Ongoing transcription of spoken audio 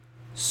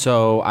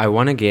So I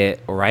want to get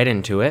right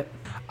into it.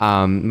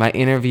 My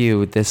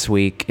interview this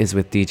week is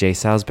with DJ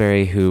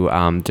Salisbury, who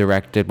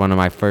directed one of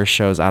my first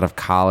shows out of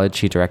college.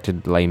 He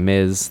directed Les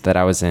Mis that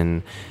I was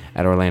in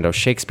at Orlando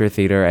Shakespeare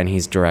Theater, and he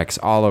directs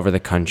all over the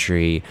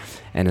country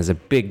and is a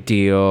big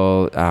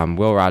deal.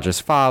 Will Rogers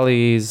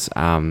Follies,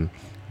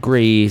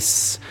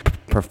 Grease,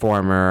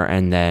 performer,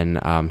 and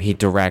then he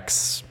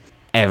directs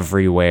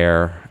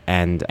everywhere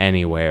and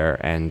anywhere.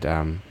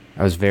 And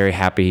I was very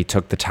happy he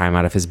took the time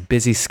out of his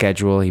busy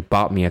schedule. He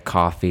bought me a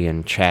coffee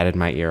and chatted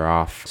my ear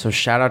off. So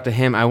shout out to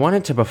him. I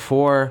wanted to,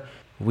 before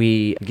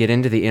we get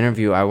into the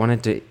interview, I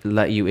wanted to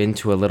let you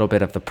into a little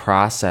bit of the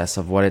process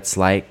of what it's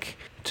like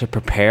to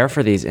prepare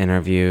for these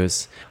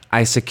interviews.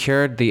 I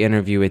secured the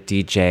interview with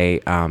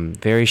DJ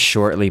very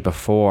shortly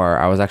before.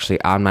 I was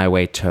actually on my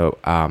way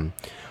to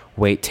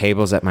wait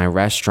tables at my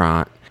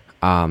restaurant.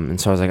 And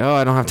so I was like,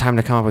 I don't have time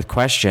to come up with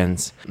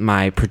questions.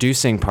 My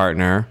producing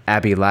partner,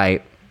 Abby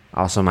Light,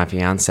 also my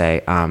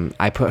fiance,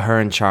 I put her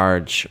in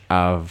charge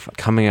of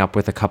coming up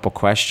with a couple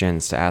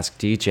questions to ask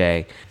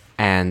DJ.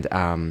 And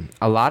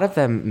a lot of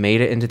them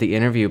made it into the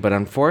interview, but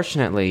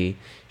unfortunately,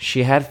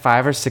 she had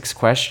 5 or 6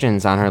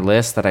 questions on her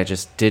list that I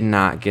just did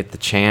not get the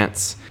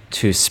chance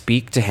to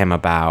speak to him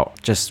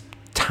about. Just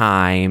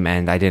time,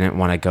 and I didn't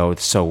want to go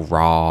so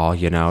raw,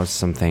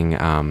 something...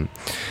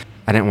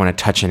 I didn't want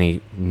to touch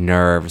any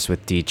nerves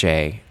with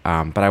DJ,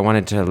 but I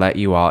wanted to let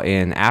you all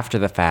in after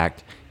the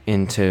fact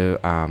into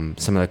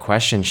some of the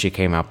questions she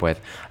came up with.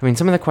 I mean,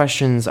 some of the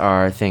questions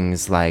are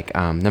things like,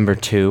 number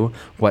 2,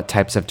 what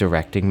types of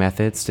directing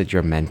methods did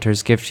your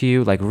mentors give to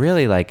you?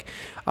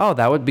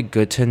 That would be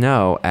good to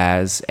know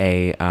as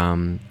a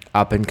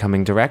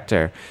up-and-coming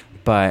director.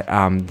 But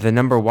the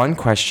number 1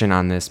 question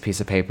on this piece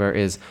of paper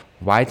is,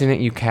 why didn't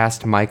you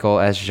cast Michael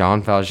as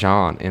Jean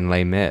Valjean in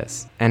Les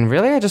Mis? And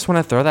really, I just want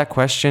to throw that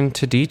question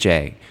to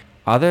DJ.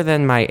 Other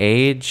than my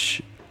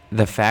age,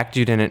 the fact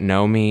you didn't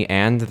know me,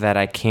 and that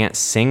I can't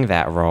sing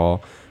that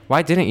role,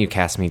 why didn't you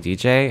cast me,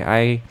 DJ?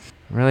 I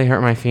really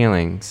hurt my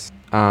feelings.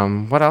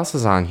 What else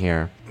is on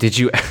here? Did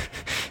you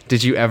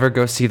ever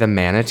go see the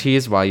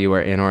Manatees while you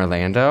were in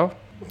Orlando?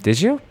 Did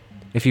you?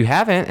 If you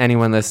haven't,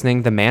 anyone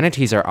listening, the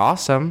Manatees are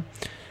awesome.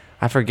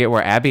 I forget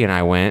where Abby and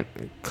I went,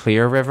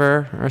 Clear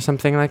River or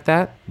something like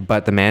that.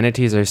 But the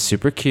Manatees are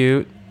super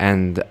cute,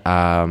 and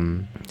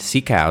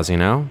sea cows, hit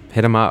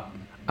them up.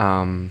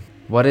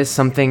 What is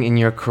something in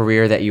your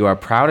career that you are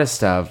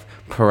proudest of,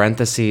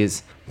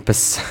 parentheses,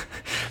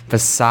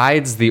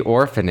 besides the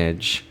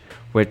orphanage,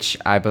 which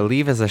I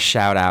believe is a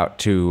shout out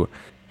to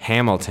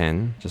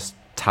Hamilton, just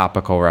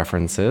topical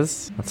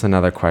references. That's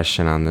another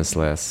question on this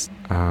list.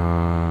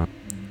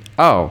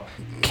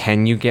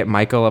 Can you get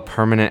Michael a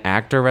permanent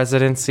actor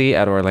residency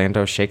at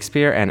Orlando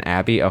Shakespeare and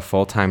Abby a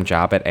full-time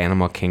job at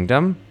Animal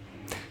Kingdom?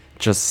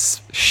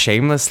 Just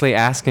shamelessly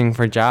asking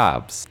for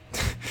jobs.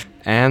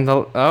 And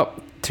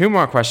 2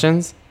 more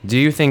questions. Do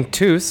you think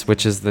Tous,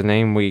 which is the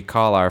name we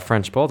call our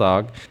French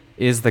bulldog,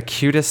 is the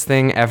cutest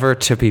thing ever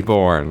to be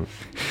born?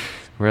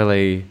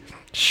 Really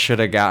should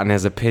have gotten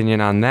his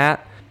opinion on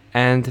that.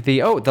 And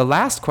the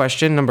last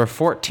question, number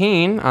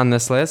 14 on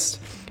this list,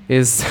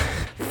 is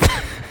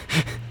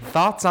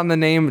thoughts on the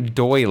name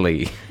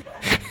Doily.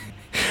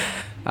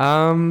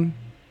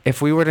 If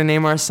we were to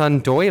name our son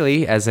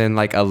Doily, as in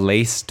like a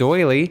lace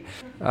doily,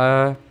 what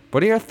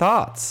are your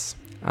thoughts?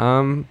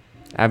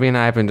 Abby and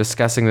I have been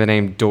discussing the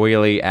name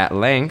Doily at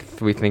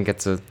length. We think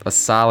it's a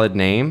solid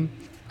name.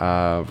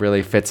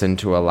 Really fits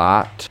into a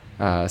lot.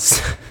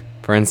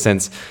 For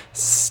instance,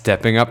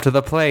 stepping up to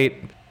the plate,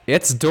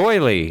 it's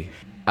Doily.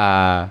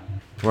 We're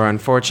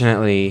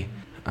unfortunately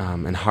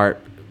and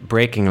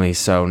heartbreakingly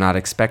so not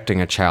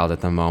expecting a child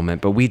at the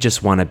moment, but we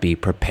just want to be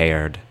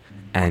prepared.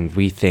 And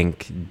we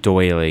think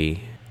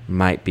Doily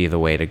might be the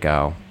way to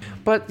go.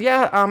 But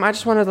yeah, I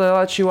just wanted to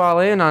let you all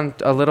in on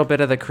a little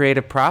bit of the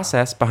creative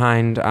process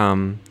behind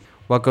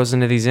what goes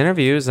into these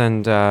interviews,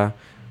 and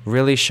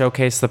really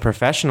showcase the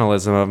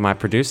professionalism of my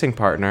producing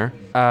partner.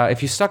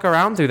 If you stuck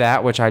around through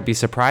that, which I'd be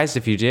surprised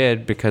if you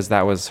did because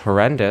that was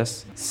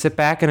horrendous, sit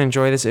back and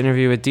enjoy this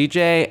interview with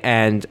DJ.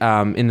 And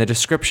in the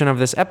description of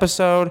this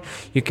episode,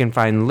 you can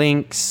find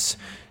links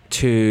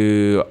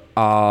to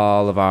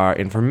all of our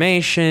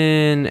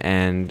information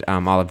and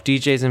all of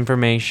DJ's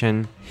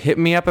information. Hit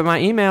me up at my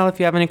email if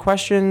you have any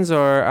questions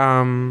or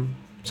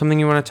something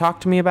you want to talk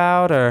to me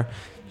about, or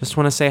just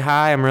want to say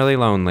hi. I'm really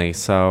lonely,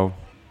 so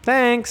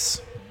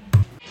thanks.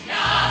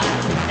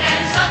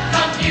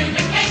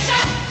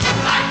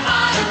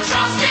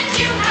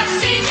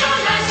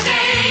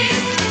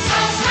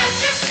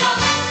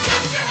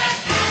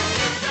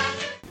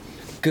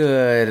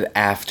 Good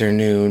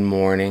afternoon,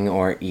 morning,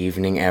 or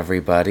evening,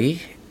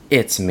 everybody.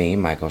 It's me,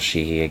 Michael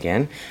Sheehy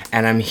again,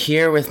 and I'm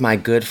here with my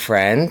good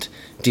friend,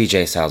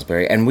 DJ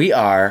Salisbury, and we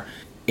are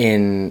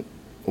in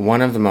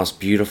one of the most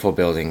beautiful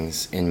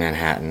buildings in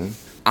Manhattan,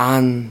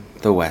 on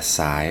the west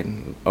side,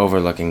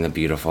 overlooking the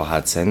beautiful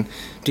Hudson.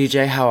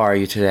 DJ, how are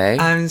you today?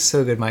 I'm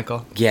so good,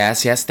 Michael.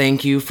 Yes.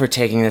 Thank you for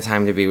taking the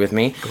time to be with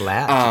me.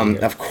 Glad to be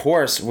here. Of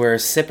course, we're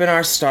sipping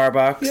our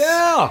Starbucks.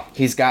 Yeah.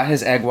 He's got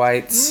his egg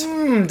whites.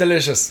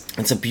 Delicious.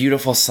 It's a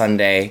beautiful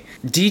Sunday.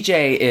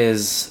 DJ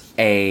is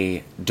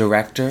a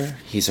director.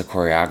 He's a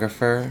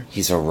choreographer.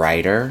 He's a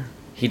writer.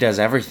 He does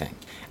everything.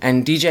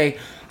 And DJ,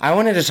 I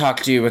wanted to talk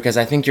to you because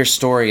I think your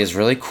story is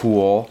really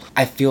cool.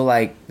 I feel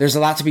like there's a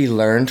lot to be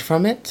learned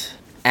from it.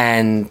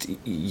 And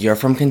you're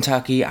from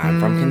Kentucky.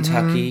 I'm from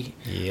Kentucky.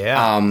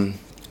 Yeah.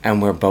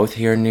 And we're both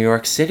here in New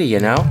York City,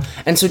 you know?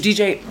 And so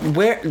DJ,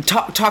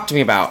 talk to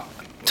me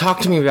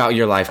about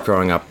your life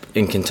growing up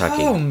in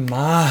Kentucky. Oh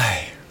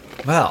my.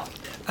 Well,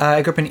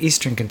 I grew up in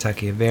eastern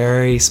Kentucky, a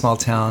very small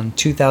town,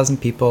 2,000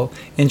 people.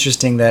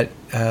 Interesting that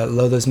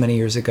lo those many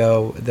years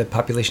ago, the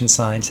population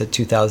sign said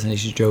 2,000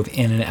 as you drove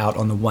in and out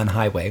on the one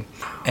highway.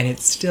 And it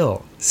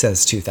still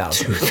says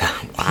 2,000.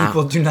 Wow.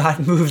 People do not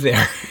move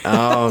there.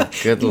 Oh,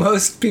 good Lord.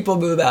 Most people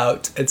move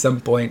out at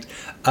some point.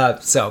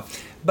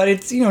 But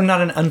it's,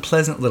 not an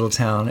unpleasant little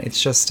town.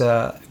 It's just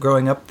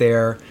growing up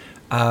there,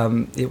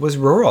 it was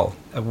rural.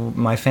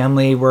 My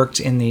family worked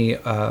in the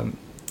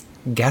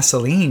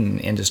gasoline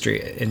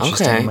industry.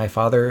 Interesting. Okay. My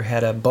father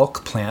had a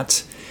bulk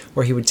plant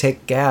where he would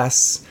take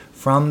gas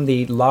from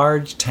the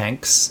large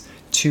tanks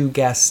to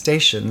gas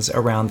stations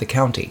around the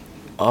county.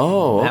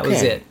 Oh, okay. That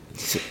was it.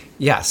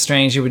 Yeah,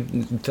 strange. You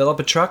would fill up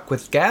a truck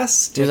with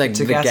gas. He was like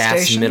to the gas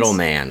stations.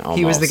 middleman almost.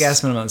 He was the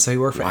gas middleman. So he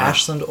worked for Wow.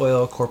 Ashland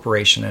Oil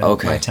Corporation. And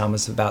Okay. my town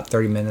was about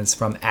 30 minutes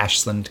from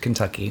Ashland,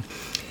 Kentucky.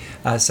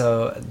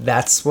 So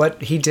that's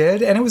what he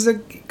did. And it was a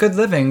good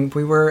living.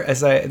 We were,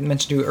 as I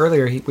mentioned to you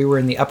earlier, we were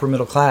in the upper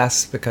middle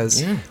class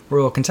because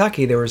rural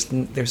Kentucky, there's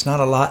not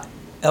a lot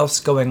else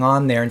going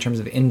on there in terms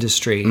of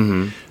industry.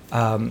 And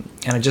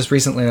I just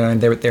recently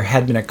learned there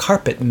had been a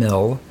carpet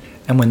mill.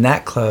 And when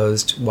that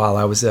closed while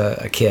I was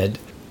a kid,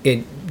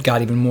 it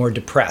got even more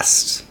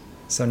depressed.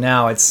 So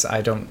now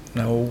I don't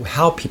know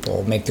how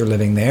people make their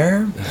living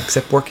there,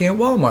 except working at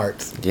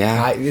Walmart.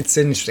 Yeah. It's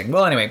interesting.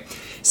 Well, anyway,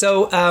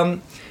 so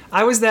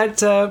I was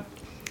that,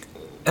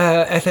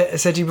 I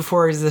said to you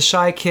before, I was the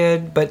shy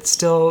kid, but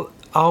still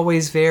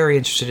always very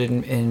interested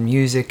in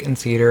music and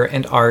theater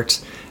and art,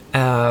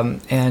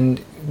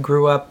 and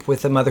grew up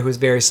with a mother who was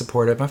very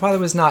supportive. My father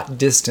was not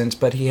distant,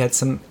 but he had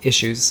some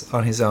issues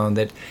on his own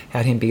that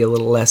had him be a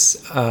little less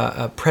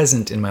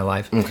present in my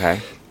life. Okay.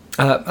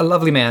 A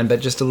lovely man,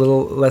 but just a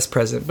little less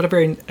present, but a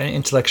very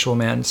intellectual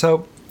man.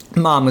 So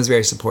mom was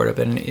very supportive,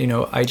 and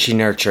She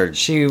nurtured.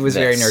 she was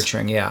very this.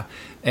 nurturing, yeah.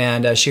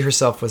 And she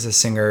herself was a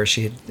singer.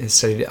 She had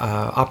studied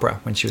opera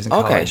when she was in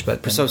college.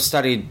 But then, so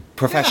studied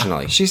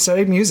professionally. she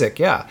studied music,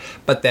 yeah.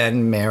 But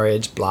then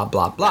marriage, blah,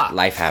 blah, blah.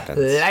 Life happens.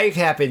 Life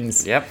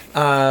happens. Yep.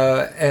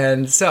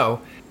 And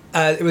so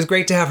it was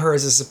great to have her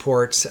as a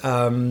support.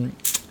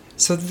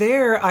 So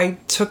there I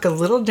took a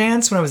little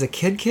dance when I was a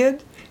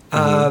kid.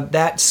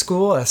 That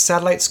school, a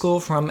satellite school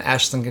from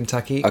Ashland,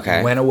 Kentucky,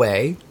 went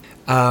away.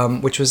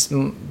 Which was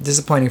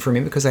disappointing for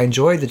me because I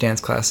enjoyed the dance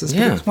classes.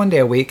 But it was one day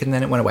a week, and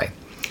then it went away.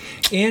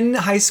 In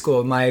high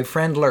school, my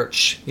friend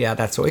Lurch, yeah,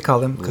 that's what we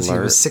called him because he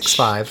was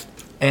 6'5",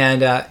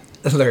 and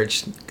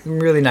Lurch,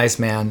 really nice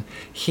man.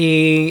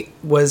 He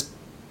was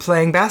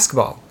playing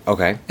basketball.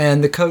 Okay.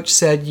 And the coach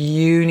said,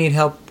 "You need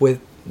help with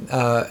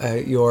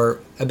your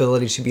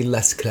ability to be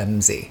less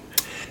clumsy.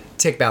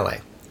 Take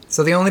ballet."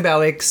 So the only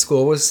ballet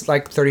school was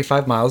like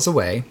 35 miles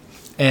away,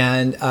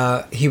 and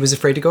he was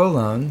afraid to go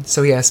alone,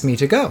 so he asked me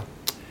to go.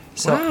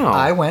 So Wow.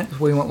 I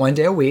went. We went one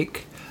day a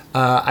week.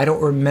 I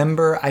don't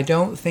remember. I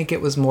don't think it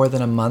was more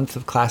than a month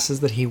of classes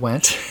that he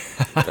went.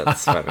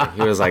 That's funny.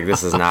 He was like,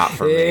 "This is not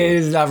for me." It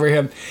is not for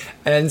him.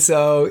 And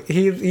so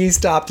he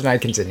stopped and I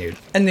continued.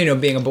 And,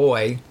 being a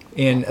boy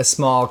in a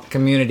small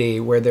community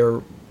where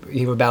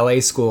you have a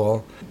ballet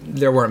school,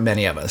 there weren't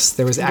many of us.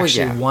 There was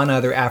actually one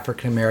other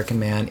African-American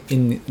man,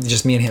 in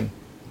just me and him.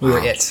 We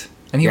were it.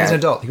 And he was an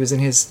adult. He was in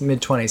his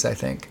mid-20s, I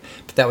think.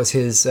 But that was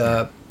his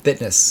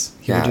fitness.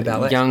 He would do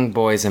ballet. Young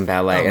boys in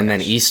ballet, and then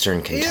gosh.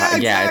 Eastern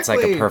Kentucky. Yeah, it's like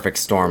a exactly. perfect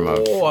storm of.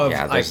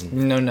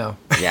 No.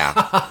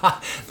 Yeah.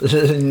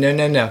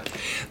 No.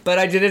 But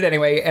I did it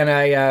anyway, and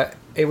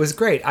it was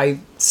great. I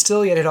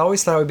still yet had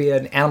always thought I would be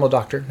an animal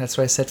doctor. That's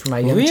what I said from my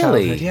young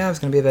childhood. Yeah, I was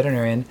going to be a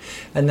veterinarian.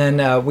 And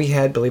then we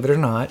had, believe it or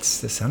not,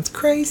 this sounds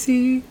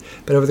crazy,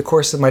 but over the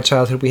course of my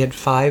childhood, we had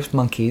 5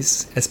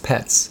 monkeys as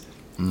pets.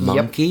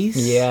 Monkeys?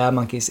 Yep. Yeah,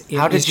 monkeys.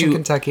 How did Eastern you-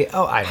 Kentucky?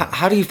 Oh, I don't know.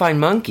 How do you find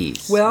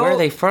monkeys? Well, where are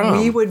they from?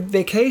 We would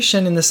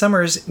vacation in the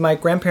summers. My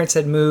grandparents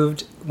had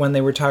moved when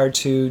they retired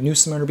to New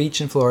Smyrna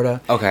Beach in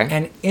Florida. Okay.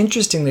 And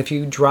interestingly, if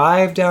you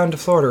drive down to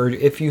Florida, or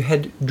if you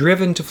had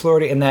driven to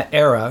Florida in that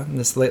era, in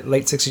this late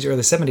 60s,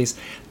 early 70s,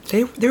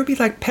 there would be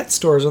like pet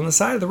stores on the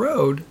side of the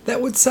road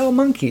that would sell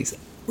monkeys.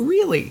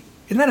 Really?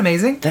 Isn't that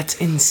amazing? That's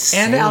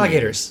insane. And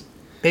alligators.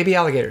 Baby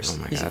alligators.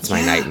 Oh my God, that's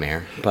my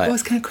nightmare. But it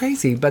was kind of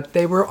crazy. But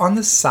they were on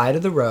the side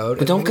of the road.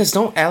 But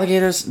don't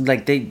alligators,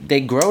 like,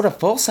 they grow to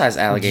full-size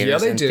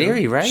alligators in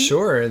theory, right?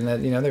 Sure. And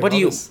that, you know, what do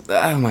you,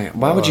 oh my God,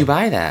 why would you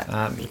buy that?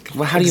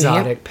 Well, how do you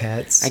exotic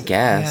pets. I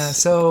guess. Yeah,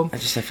 so. I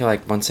feel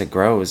like once it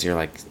grows, you're,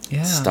 like,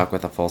 stuck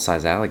with a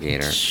full-size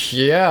alligator.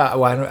 Yeah.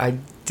 Well, I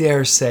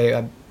dare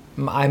say,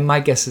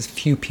 my guess is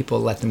few people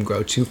let them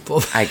grow too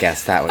full. I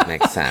guess that would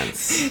make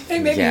sense. Hey,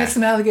 maybe it's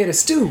some alligator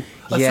stew.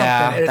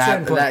 Yeah,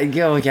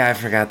 I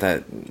forgot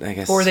that. I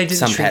guess. Or they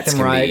didn't treat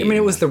them right. I mean,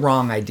 it was the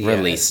wrong idea.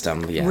 Released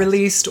them, yeah.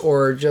 Released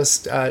or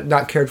just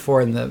not cared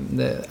for, and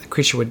the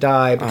creature would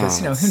die because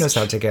who knows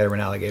how to take care of an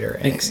alligator.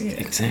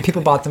 Exactly.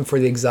 People bought them for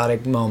the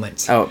exotic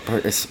moment. Oh,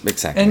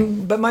 exactly.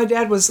 But my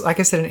dad was, like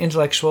I said, an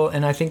intellectual,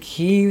 and I think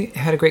he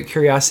had a great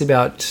curiosity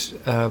about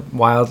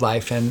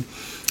wildlife, and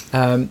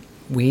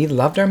we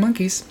loved our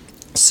monkeys.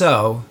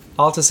 So,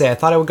 all to say, I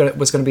thought I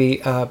was going to be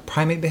a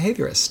primate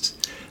behaviorist.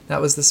 That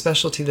was the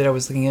specialty that I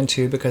was looking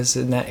into because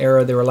in that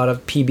era there were a lot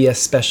of PBS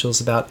specials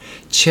about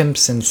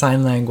chimps and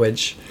sign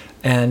language,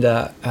 and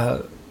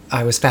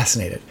I was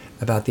fascinated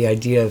about the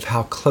idea of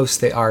how close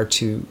they are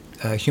to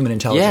human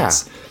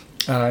intelligence.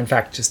 Yeah. In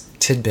fact, just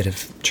tidbit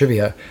of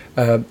trivia: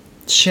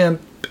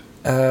 chimp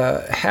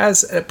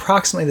has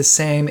approximately the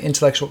same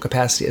intellectual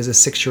capacity as a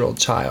 6-year-old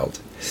child,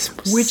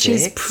 which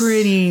is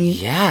pretty.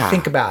 Yeah.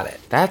 Think about it.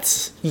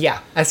 That's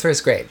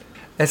first grade.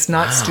 That's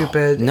not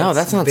stupid. No,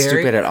 that's not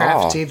stupid at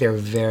all. They're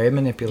very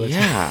manipulative.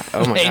 Yeah. Oh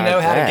my God. They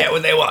know how to get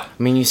what they want.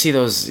 I mean, you see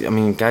those. I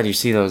mean, God, you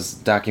see those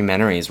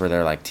documentaries where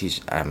they're like,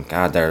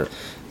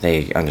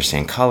 they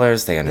understand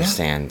colors. They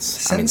understand.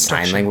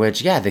 Sign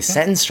language. Yeah, they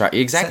sentence structure.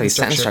 Exactly,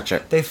 sentence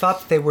structure. They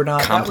thought they were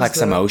not complex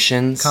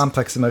emotions.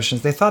 Complex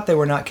emotions. They thought they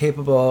were not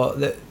capable.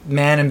 That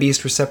man and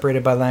beast were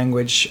separated by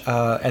language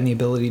and the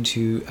ability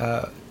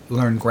to.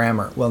 Learn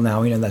grammar. Well,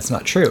 now we know that's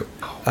not true.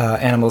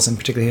 Animals, and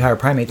particularly higher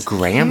primates.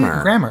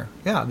 Grammar.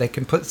 Yeah, they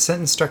can put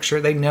sentence structure.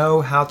 They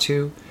know how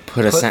to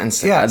put a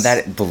sentence. Yes.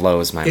 That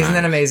blows my mind. Isn't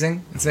that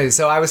amazing? It's amazing.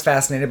 So I was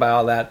fascinated by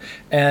all that,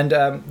 and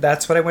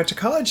that's what I went to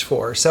college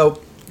for.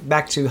 So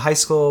back to high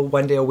school,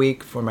 1 day a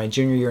week for my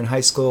junior year in high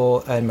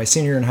school, and my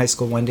senior year in high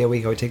school, 1 day a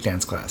week I would take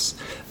dance class.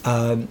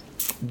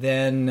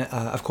 Then,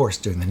 of course,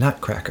 doing the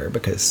Nutcracker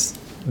because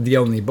the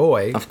only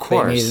boy. Of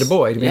course, they needed a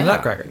boy to be the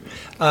Nutcracker.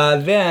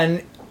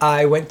 Then.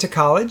 I went to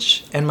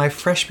college, and my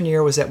freshman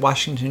year was at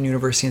Washington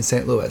University in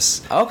St.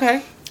 Louis.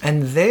 Okay.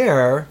 And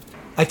there,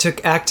 I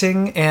took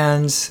acting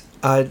and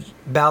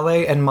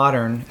ballet and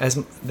modern as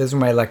those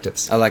were my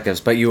electives.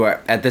 But you were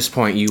at this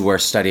point you were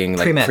studying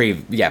like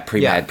pre-med.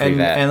 Pre-med.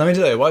 And let me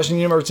tell you, Washington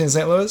University in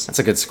St. Louis. That's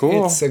a good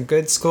school. It's a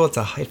good school. It's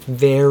a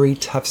very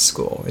tough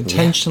school,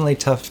 intentionally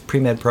tough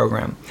pre-med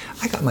program.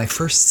 I got my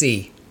first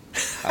C.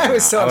 I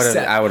was so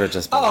upset. I would have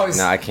just been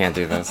no, I can't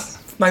do this.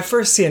 My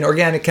first C in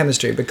organic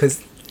chemistry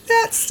because.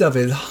 That stuff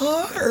is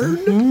hard.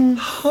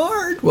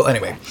 Hard. Well,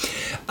 anyway,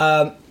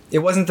 it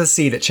wasn't the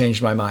C that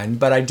changed my mind,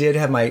 but I did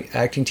have my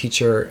acting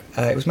teacher.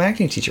 It was my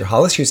acting teacher,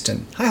 Hollis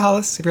Houston. Hi,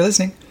 Hollis, if you're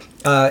listening.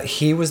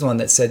 He was the one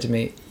that said to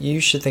me,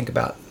 you should think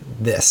about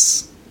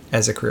this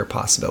as a career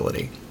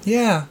possibility.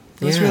 Yeah,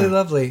 it was really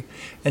lovely.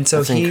 And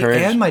so he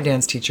and my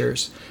dance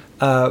teachers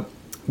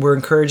were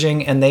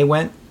encouraging, and they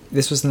went,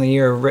 this was in the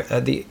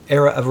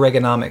era of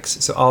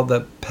Reaganomics, so all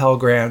the Pell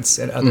Grants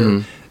and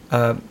other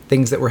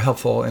things that were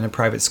helpful in a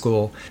private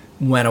school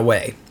went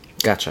away.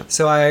 Gotcha.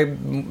 So I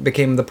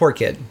became the poor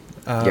kid.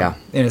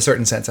 In a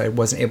certain sense, I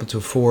wasn't able to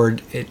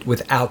afford it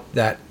without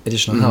that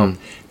additional help,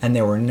 and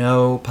there were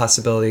no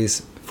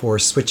possibilities for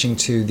switching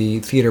to the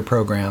theater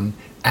program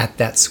at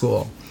that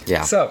school.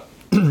 Yeah. So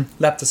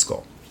left the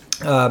school.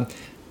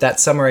 That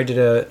summer, I did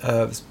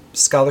a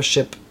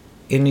scholarship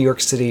in New York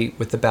City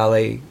with the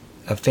ballet.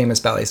 A famous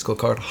ballet school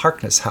called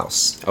Harkness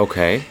House.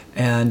 Okay.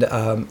 And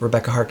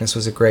Rebecca Harkness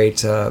was a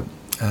great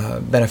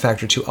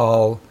benefactor to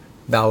all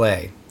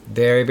ballet.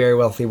 Very, very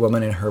wealthy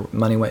woman, and her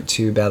money went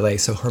to ballet.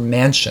 So her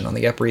mansion on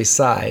the Upper East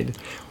Side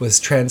was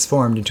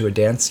transformed into a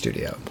dance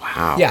studio.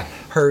 Wow. Yeah.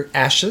 Her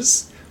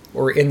ashes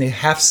were in the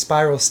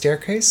half-spiral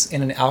staircase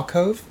in an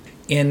alcove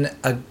in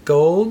a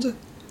gold,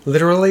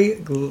 literally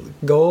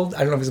gold, I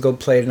don't know if it's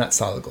gold-plated, not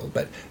solid gold,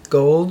 but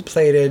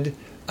gold-plated,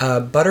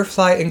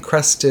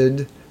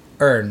 butterfly-encrusted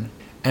urn.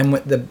 And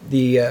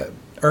the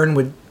urn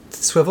would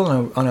swivel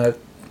on a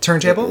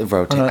turntable. It would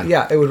rotate.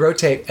 It would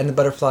rotate, and the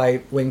butterfly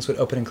wings would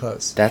open and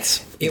close.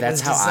 That's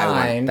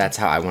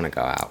how I want to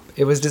go out.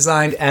 It was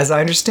designed, as I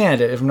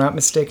understand it, if I'm not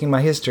mistaking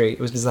my history, it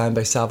was designed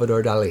by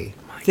Salvador Dali.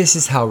 This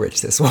is how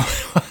rich this woman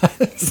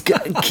was.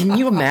 Can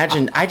you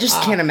imagine? I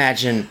just can't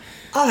imagine.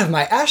 I'll have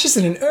my ashes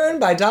in an urn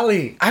by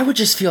Dali. I would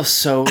just feel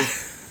so.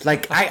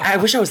 Like, I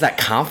wish I was that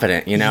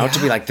confident, to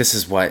be like, this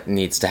is what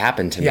needs to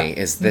happen to me,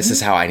 this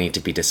is how I need to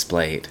be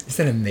displayed.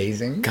 Isn't that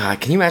amazing?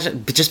 God, can you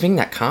imagine just being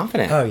that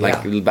confident? Oh,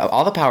 yeah. Like,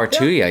 all the power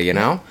to you,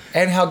 know?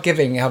 And how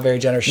very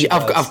generous she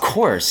was. Of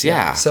course,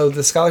 yeah. So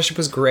the scholarship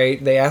was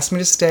great. They asked me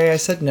to stay. I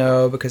said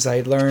no, because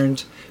I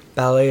learned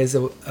ballet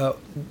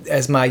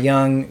as my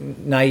young,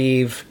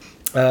 naive,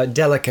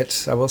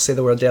 delicate, I will say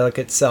the word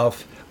delicate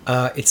self.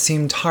 It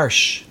seemed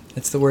harsh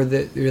It's the word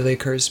that really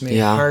occurs to me.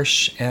 Yeah.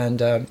 Harsh. And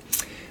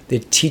the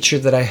teacher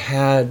that I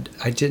had,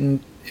 I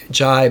didn't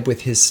jibe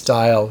with his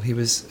style. He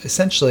was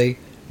essentially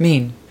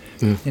mean.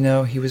 You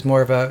know, he was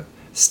more of a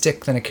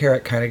stick than a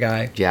carrot kind of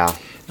guy. Yeah.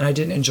 And I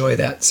didn't enjoy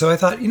that. So I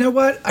thought, you know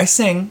what? I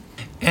sing,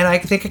 and I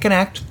think I can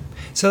act.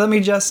 So let me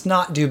just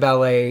not do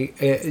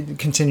ballet,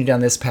 continue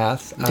down this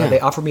path. Yeah. They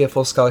offered me a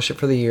full scholarship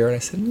for the year, and I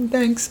said,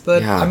 thanks,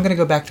 but Yeah. I'm going to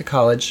go back to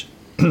college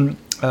and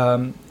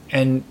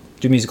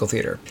do musical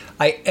theater.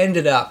 I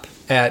ended up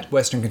at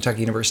Western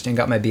Kentucky University and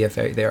got my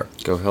BFA there.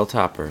 Go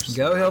Hilltoppers.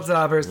 Go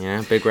Hilltoppers.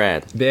 Yeah, Big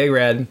Red. Big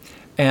Red.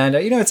 And,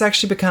 you know, it's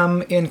actually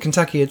become, in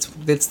Kentucky, it's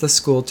the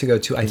school to go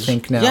to, I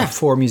think, now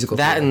for musical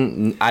that theater.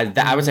 and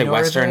I would say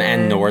Western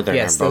and Northern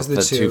Yes, are both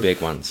those are the two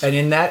big ones. And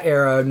in that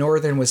era,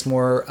 Northern was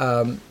more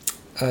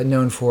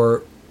known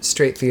for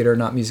straight theater,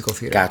 not musical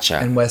theater. Gotcha.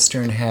 And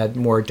Western had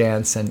more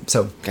dance, and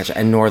so Gotcha.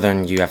 And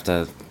Northern, you have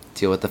to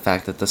deal with the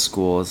fact that the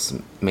school is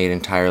made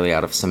entirely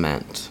out of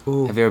cement.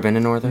 Ooh. Have you ever been to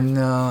Northern?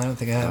 no, I don't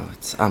think I have.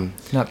 Oh,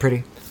 it's Not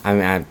pretty. I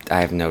mean,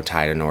 I have no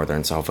tie to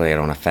Northern, so hopefully I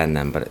don't offend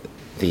them. But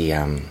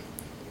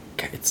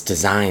it's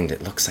designed.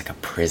 It looks like a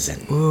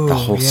prison. Ooh, the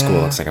whole school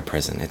yeah. looks like a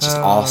prison. It's just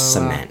all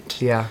cement.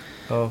 Yeah.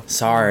 Oh.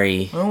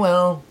 Sorry, Oh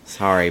well.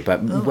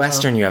 but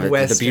Western, you have the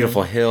Western.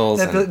 beautiful hills.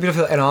 That And,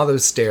 beautiful, and all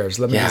those stairs.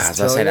 Let me yeah, just as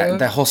I tell say, you. that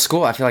the whole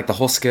school. I feel like the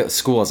whole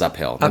school is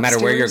uphill, no matter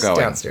where you're Upstairs,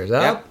 going. Downstairs,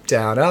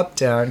 up,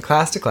 down,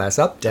 class to class,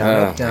 up, down,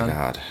 Oh, up, down. my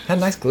God.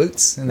 Had nice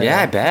glutes in there.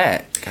 Yeah, I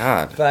bet.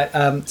 God.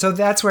 But so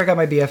that's where I got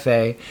my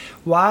BFA.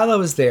 While I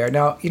was there,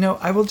 now you know,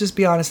 I will just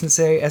be honest and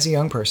say, as a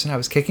young person, I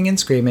was kicking and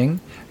screaming.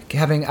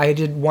 I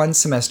did one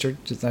semester.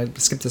 I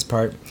skipped this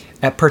part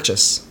at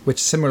Purchase,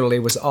 which similarly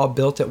was all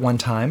built at one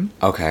time.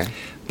 Okay.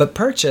 But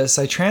Purchase,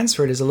 I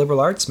transferred as a liberal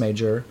arts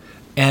major,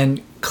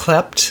 and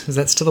clept. Is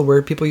that still a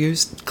word people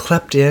use?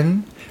 Clept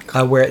in,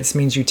 where it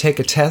means you take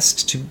a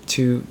test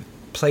to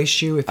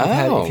place you if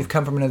you've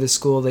come from another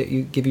school that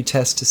you give you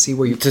tests to see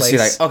where you To place. see,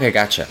 like, okay,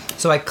 gotcha.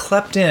 So I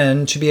clept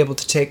in to be able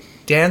to take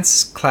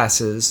dance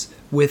classes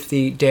with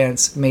the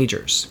dance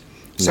majors.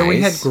 So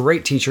we had Nice.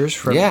 great teachers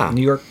from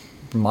New York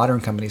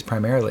modern companies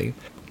primarily,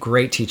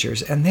 great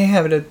teachers. And they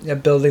have a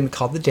building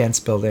called the Dance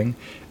Building.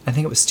 I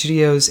think it was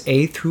studios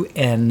A through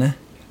N,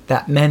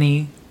 that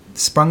many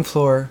sprung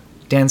floor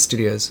dance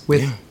studios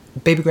with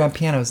baby grand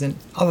pianos in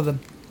all of them.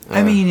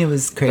 I mean, it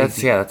was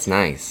crazy. That's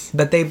nice.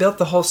 But they built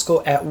the whole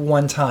school at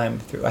one time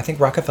through, I think,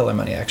 Rockefeller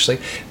money, actually.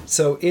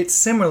 So it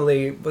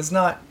similarly was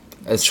not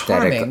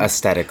charming,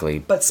 Aesthetically.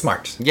 but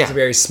smart. Yeah. It's a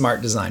very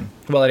smart design.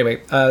 Well,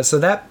 anyway, so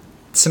that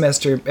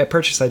semester at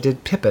Purchase, I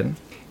did Pippin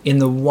in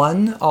the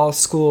one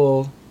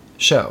all-school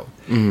show.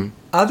 Mm-hmm.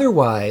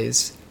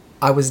 Otherwise,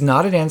 I was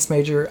not a dance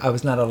major. I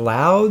was not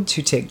allowed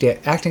to take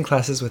acting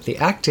classes with the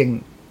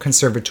acting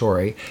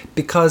conservatory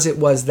because it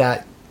was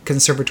that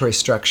conservatory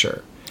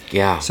structure.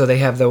 Yeah. So they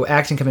have the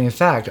acting company. In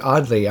fact,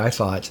 oddly, I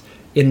thought,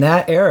 in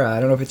that era, I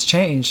don't know if it's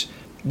changed,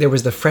 there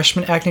was the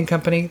freshman acting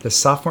company, the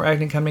sophomore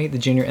acting company, the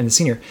junior, and the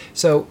senior.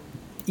 So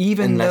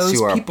even Unless those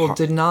you are people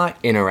did not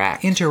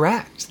interact.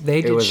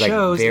 They did was, like,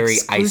 shows. very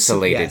exclusive-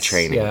 isolated yes,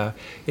 training. Yeah,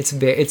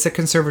 it's a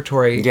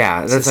conservatory.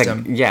 Yeah, that's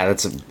system.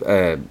 that's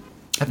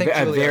I think a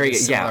Juilliard very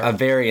is similar. a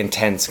very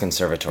intense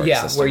conservatory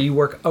system. where you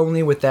work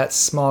only with that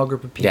small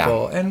group of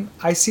people, and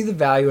I see the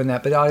value in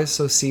that, but I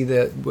also see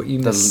what you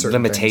miss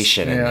certain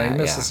limitation things. in Yeah,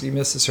 that, you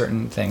miss a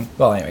certain thing.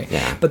 Well, anyway,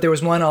 Yeah. But there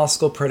was one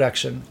all-school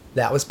production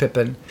that was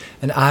Pippin,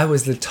 and I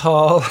was the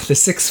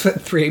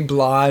 6'3"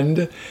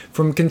 blonde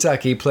from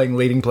Kentucky playing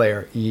leading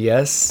player.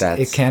 Yes,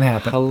 it can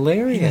happen.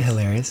 hilarious. Isn't it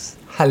hilarious.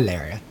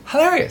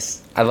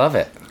 I love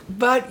it.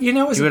 But you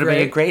know, it was You would be a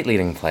great. great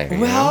leading player. you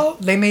know? Well,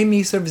 they made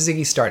me sort of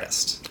Ziggy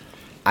Stardust.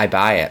 I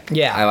buy it.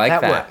 Yeah, I like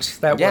that. Works.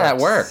 That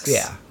works.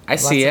 Yeah, I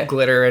see Lots it. of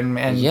glitter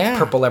and Yeah.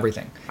 purple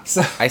everything.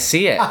 So, I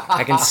see it.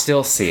 I can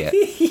still see it.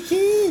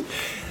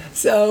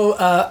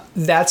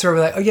 that's where we're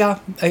like, oh yeah,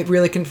 it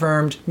really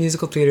confirmed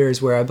musical theater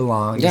is where I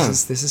belong. Yeah.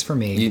 This is for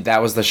me.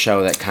 That was the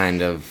show that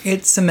kind of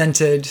It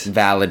cemented.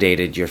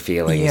 validated your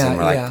feelings, Yeah, and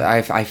we're like,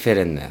 yeah. I fit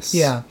in this.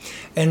 Yeah,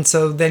 and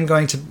so then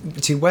going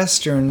to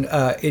Western,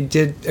 it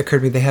did occur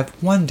to me they have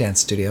one dance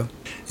studio,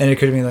 and it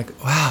occurred to me like,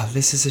 wow,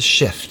 this is a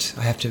shift.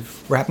 I have to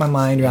wrap my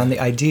mind around the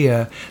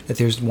idea that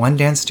there's one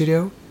dance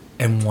studio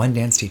and one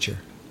dance teacher,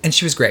 and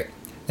she was great.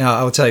 Now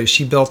I will tell you,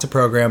 she built a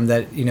program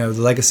that the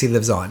legacy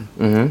lives on,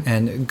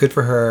 and good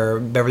for her.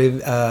 Beverly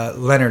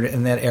Leonard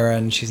in that era,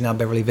 and she's now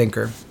Beverly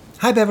Vinker.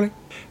 Hi, Beverly.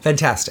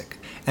 Fantastic.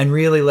 And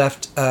really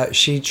left.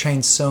 She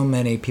trained so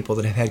many people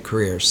that have had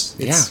careers.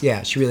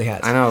 Yeah, she really has.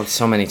 I know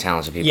so many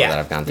talented people that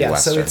have gone through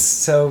Western.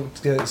 So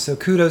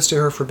kudos to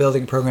her for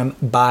building a program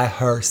by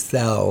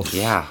herself.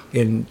 Yeah.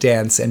 In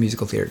dance and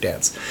musical theater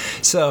dance.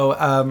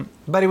 So,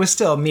 but it was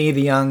still me,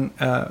 the young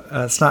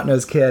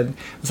snot-nosed kid.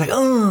 Was like,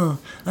 oh,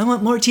 I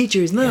want more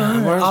teachers.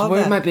 No,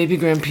 Where's my baby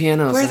grand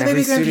pianos? Where's in the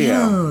every baby grand studio?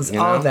 pianos? You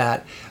know? All of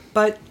that.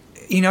 But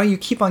you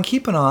keep on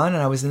keeping on,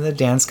 and I was in the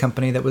dance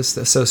company that was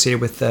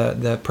associated with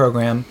the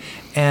program,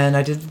 and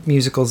I did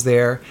musicals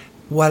there.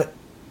 What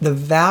the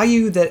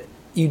value that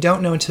you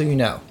don't know until you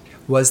know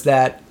was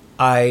that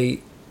I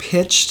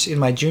pitched in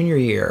my junior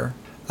year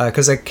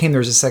because I came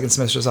there as a second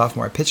semester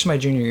sophomore. I pitched my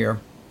junior year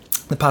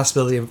the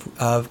possibility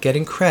of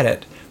getting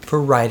credit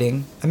for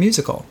writing a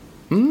musical.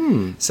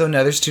 So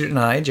another student and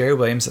I, Jerry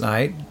Williams and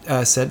I,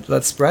 said,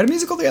 let's write a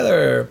musical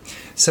together.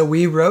 So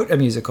we wrote a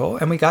musical,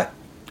 and we got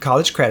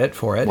college credit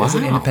for it as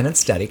an independent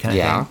study kind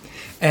of thing.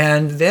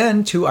 And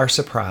then, to our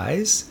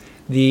surprise,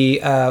 the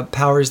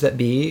powers that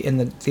be in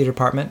the theater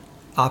department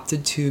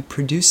opted to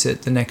produce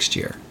it the next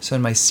year. So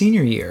in my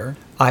senior year,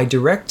 I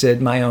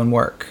directed my own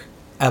work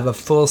of a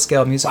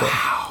full-scale musical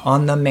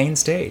on the main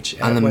stage.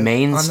 On the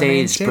main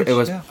stage. It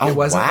was. Yeah. It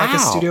wasn't like a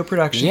studio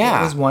production.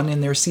 Yeah. It was one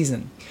in their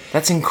season.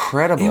 That's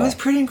incredible. It was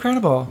pretty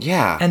incredible.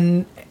 Yeah.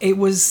 And it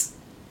was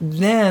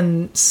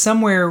then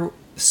somewhere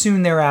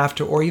soon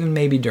thereafter, or even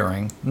maybe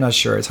during, I'm not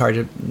sure, it's hard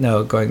to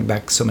know going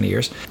back so many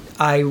years,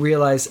 I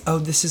realized, oh,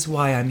 this is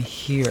why I'm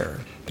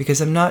here.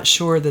 Because I'm not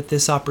sure that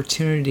this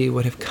opportunity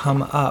would have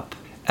come up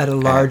at a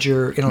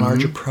larger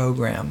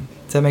program.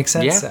 Does that make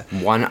sense?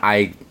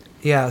 Yeah.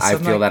 Yeah, so I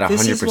feel that 100%.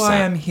 This is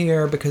why I'm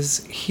here,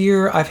 because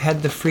here I've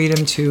had the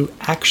freedom to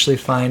actually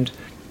find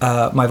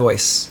my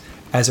voice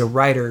as a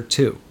writer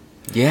too.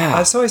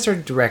 Yeah. So I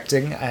started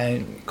directing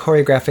and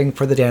choreographing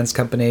for the dance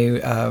company.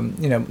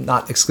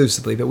 Not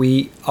exclusively, but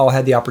we all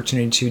had the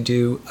opportunity to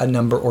do a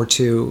number or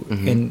two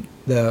in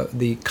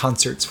the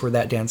concerts for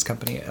that dance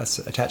company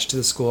attached to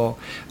the school.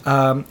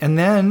 And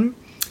then,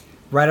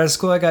 right out of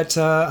school, I got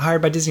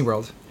hired by Disney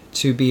World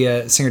to be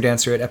a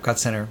singer-dancer at Epcot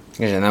Center.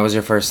 Yeah, and that was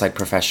your first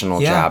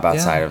professional job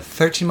outside of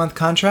 13-month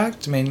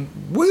contract. I mean,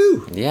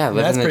 woo! Yeah,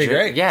 that's pretty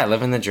great. Yeah,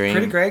 living the dream.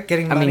 Pretty great.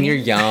 Getting money. I mean, you're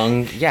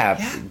young.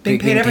 Yeah, being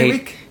paid every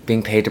week.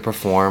 Being paid to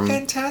perform.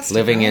 Fantastic.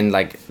 Living in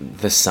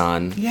the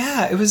sun.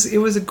 Yeah, it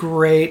was a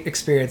great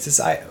experience.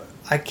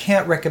 I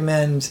can't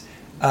recommend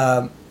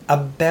a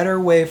better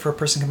way for a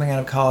person coming out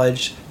of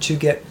college to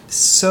get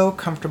so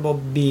comfortable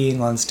being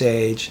on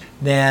stage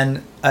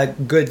than a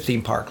good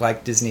theme park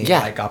like Disney,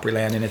 like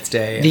Opryland in its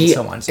day, and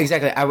so on.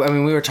 Exactly. I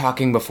mean, we were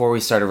talking before we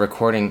started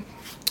recording,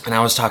 and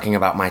I was talking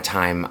about my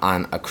time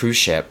on a cruise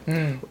ship,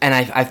 and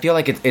I feel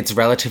like it's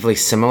relatively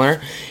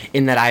similar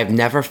in that I've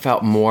never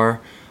felt more,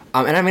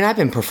 and I mean, I've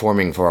been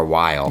performing for a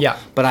while,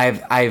 but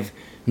I've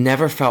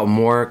never felt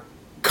more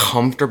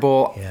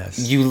comfortable. Yes.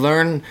 You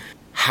learn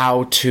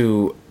how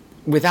to...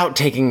 Without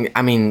taking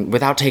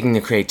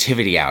the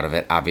creativity out of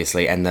it,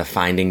 obviously, and the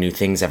finding new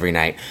things every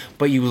night,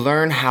 but you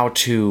learn how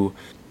to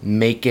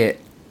make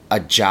it a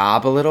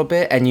job a little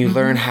bit, and you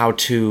learn how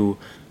to...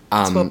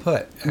 That's well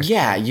put. Actually.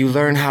 Yeah, you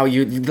learn how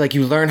you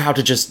learn how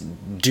to just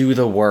do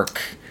the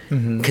work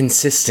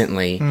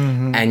consistently,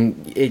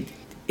 and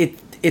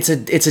it's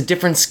a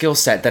different skill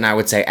set than I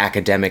would say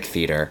academic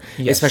theater,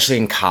 especially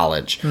in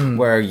college,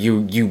 where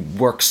you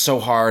work so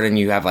hard and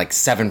you have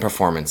 7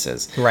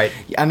 performances. Right.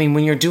 I mean,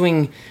 when you're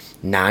doing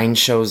 9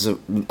 shows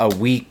a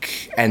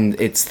week and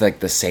it's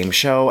the same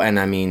show, and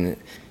I mean,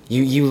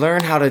 you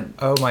learn how to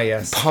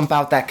pump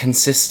out that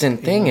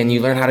consistent thing, and you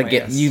learn how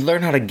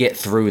to get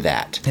through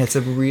that. It's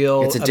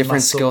a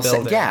different skill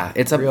set. Yeah,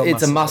 it's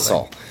a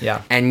muscle. Building.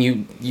 Yeah, and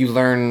you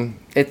learn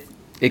it.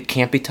 It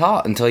can't be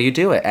taught until you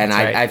do it, and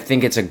I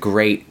think it's a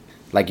great,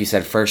 like you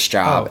said, first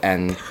job,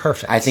 and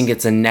perfect. I think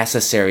it's a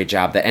necessary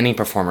job that any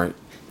performer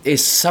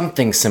is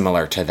something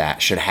similar to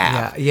that should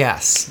have. Yeah,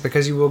 yes,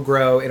 because you will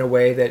grow in a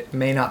way that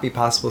may not be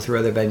possible through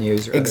other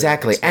venues. Or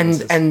exactly,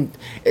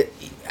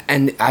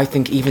 and I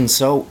think even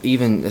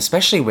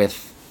especially with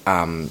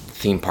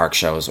theme park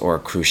shows or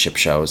cruise ship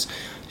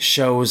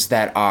shows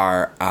that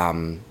are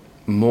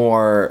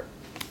more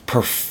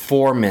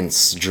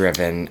performance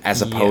driven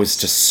as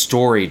opposed to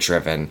story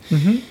driven,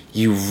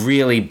 you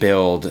really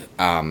build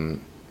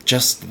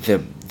just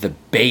the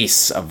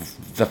base of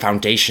the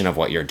foundation of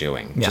what you're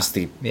doing, just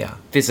the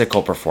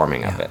physical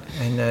performing of it.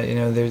 And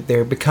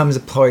there becomes a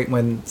point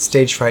when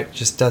stage fright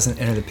just doesn't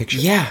enter the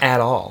picture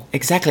at all.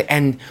 Exactly.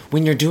 And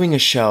when you're doing a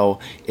show,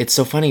 it's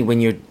so funny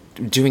when you're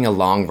doing a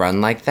long run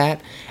like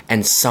that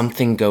and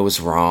something goes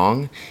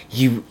wrong,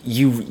 you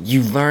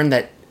learn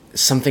that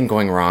something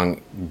going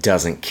wrong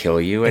doesn't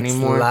kill you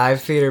anymore. It's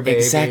live theater, baby.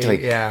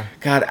 Exactly. Yeah.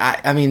 God,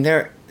 I mean,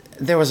 there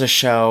was a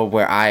show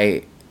where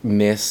I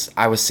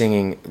was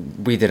singing,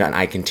 we did an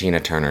Ike and Tina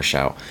Turner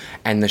show,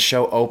 and the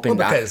show opened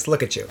because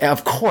look at you.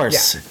 Of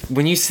course. Yeah.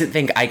 When you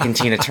think Ike and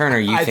Tina Turner,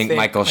 you think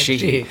Michael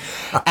Sheehy.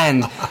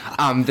 And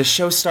the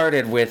show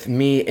started with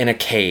me in a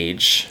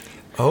cage.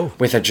 Oh.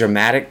 With a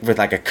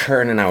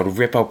curtain, and I would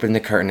rip open the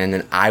curtain, and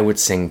then I would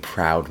sing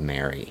Proud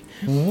Mary.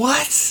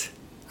 What?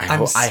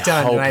 I'm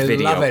stunned. I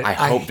love it. I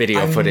hope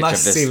video footage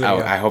of this.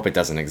 I hope it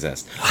doesn't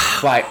exist.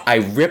 But I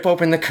rip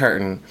open the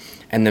curtain,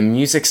 and the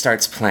music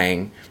starts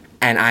playing,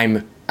 and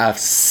I'm a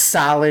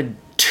solid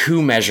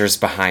 2 measures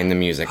behind the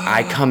music.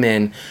 I come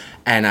in,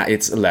 and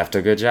it's left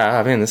a good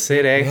job in the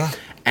city,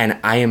 and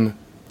I am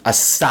a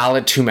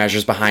solid 2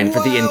 measures behind for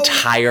the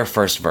entire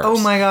first verse. Oh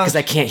my gosh! Because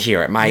I can't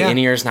hear it. My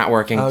in-ear's not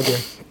working. Oh dear.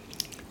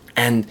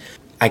 And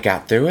I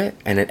got through it,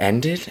 and it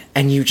ended,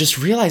 and you just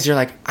realize you're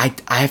like, I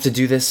have to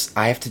do this.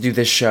 I have to do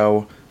this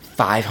show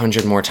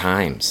 500 more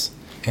times.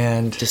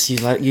 and Just you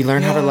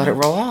learn how to let it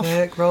roll off.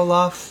 Let it roll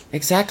off.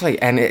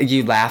 Exactly, and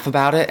you laugh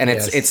about it, and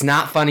it's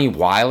not funny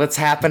while it's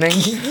happening.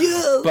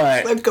 Yeah,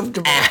 but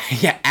uncomfortable.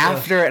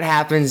 After it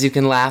happens, you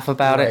can laugh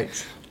about Right.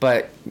 it.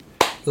 But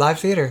Live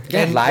theater. Yeah,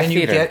 and, live and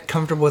theater. you get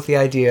comfortable with the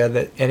idea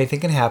that anything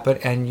can happen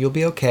and you'll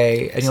be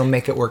okay and you'll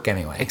make it work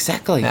anyway.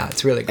 exactly, Yeah,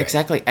 it's really great.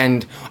 Exactly,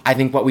 and I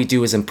think what we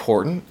do is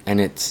important, and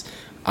it's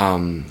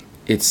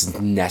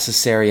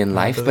necessary in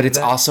life, but believe it's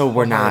that also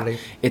wholeheartedly.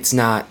 it's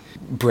not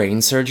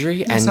brain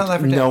surgery, it's and not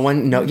life or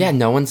no death.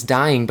 no one's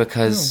dying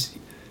because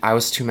I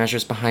was 2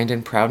 measures behind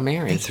in Proud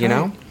Mary. That's you right.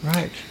 know.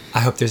 Right. I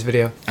hope there's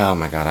video. Oh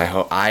my God!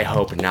 I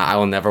hope not. I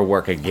will never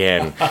work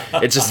again.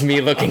 It's just me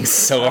looking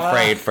so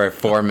afraid for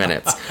 4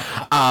 minutes.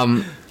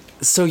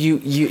 So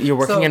you're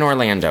working So, in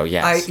Orlando,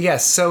 yes?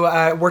 Yes. So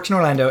I worked in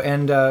Orlando,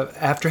 and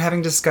after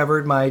having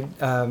discovered my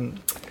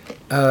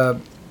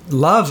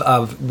love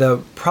of the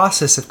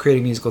process of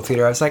creating musical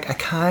theater, I was like, I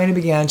kind of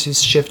began to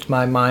shift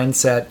my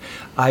mindset.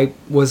 I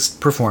was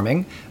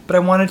performing, but I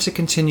wanted to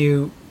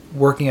continue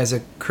working as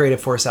a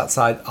creative force off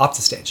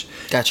the stage.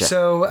 Gotcha.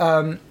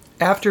 So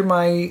after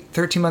my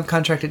 13-month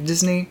contract at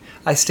Disney,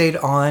 I stayed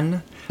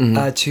on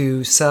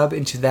to sub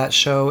into that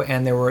show,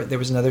 and there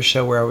was another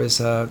show where I was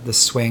the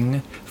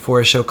swing for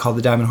a show called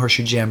the Diamond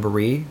Horseshoe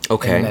Jamboree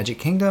Okay. in Magic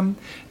Kingdom.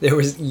 There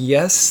was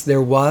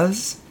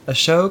a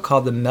show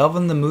called the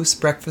Melvin the Moose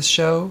Breakfast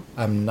Show.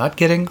 I'm not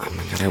kidding. Oh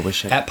my God! I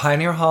wish I. At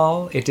Pioneer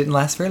Hall. It didn't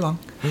last very long.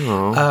 I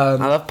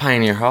love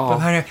Pioneer Hall.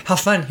 How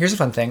fun. Here's a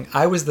fun thing.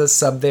 I was the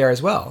sub there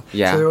as well.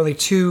 Yeah. So there were only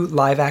 2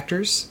 live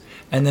actors,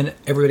 and then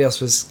everybody else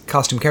was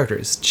costume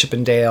characters. Chip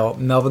and Dale,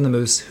 Melvin the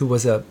Moose, who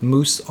was a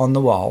moose on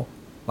the wall,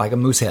 like a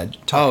moose head.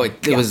 Oh,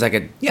 talking. it was like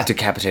a Yeah.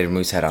 decapitated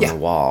moose head on the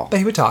wall. But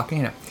he would talk,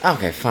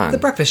 Okay, fun. The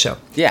breakfast show.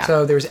 Yeah.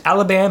 So there was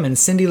Alabama and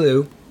Cindy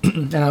Lou,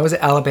 and I was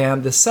at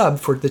Alabama, the sub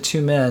for the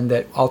 2 men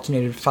that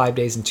alternated 5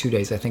 days and 2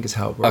 days, I think is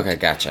how it worked. Okay,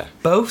 gotcha.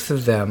 Both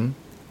of them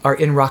are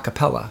in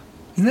Rockapella.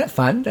 Isn't that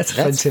fun? That's a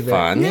fun That's tidbit.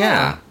 fun,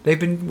 yeah. They've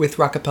been with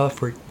Rockapella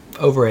for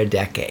over a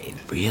decade.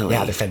 Really?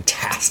 Yeah, they're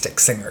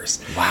fantastic singers.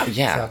 Wow,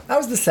 yeah. So I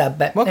was the sub,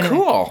 but Well, anyway,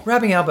 cool.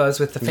 rubbing elbows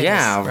with the famous,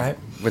 Yeah, right?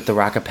 with the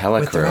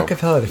Rockapella With crew. the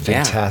Rockapella, they're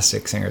Yeah.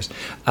 fantastic singers.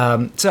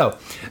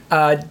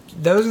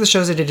 Those are the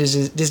shows I did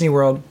at Disney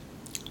World.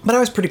 But I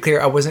was pretty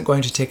clear I wasn't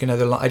going to take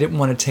I didn't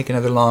want to take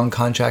another long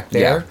contract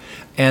there,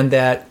 Yeah. and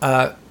that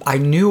I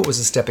knew it was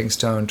a stepping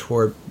stone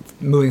toward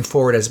moving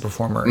forward as a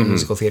performer in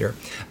musical theater.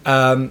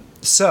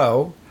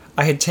 So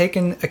I had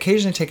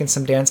occasionally taken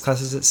some dance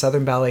classes at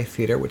Southern Ballet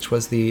Theater, which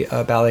was the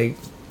ballet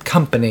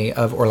company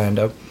of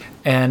Orlando,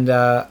 and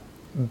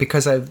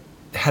because I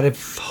had a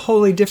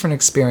wholly different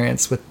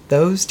experience with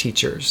those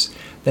teachers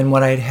than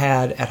what I'd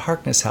had at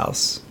Harkness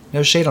House.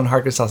 No shade on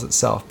Harkness House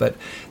itself, but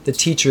the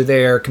teacher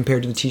there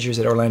compared to the teachers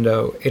in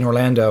Orlando,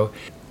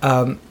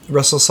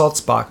 Russell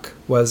Salzbach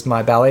was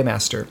my ballet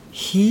master.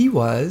 He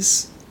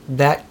was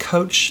that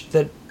coach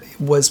that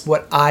was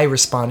what I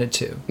responded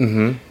to.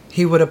 Mm-hmm.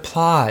 He would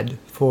applaud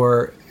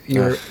for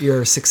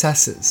your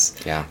successes.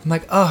 Yeah. I'm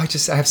like, I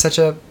have such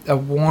a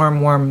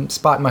warm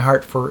spot in my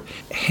heart for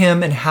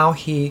him and how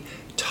he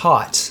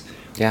taught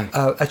Yeah.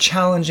 a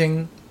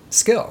challenging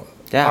skill,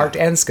 Yeah. art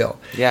and skill.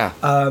 Yeah.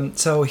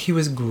 So he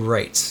was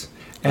great,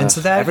 and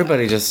so that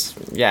everybody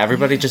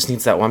just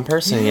needs that one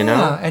person, you know.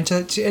 Yeah,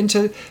 and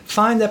to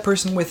find that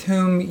person with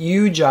whom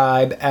you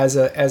jibe as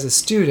a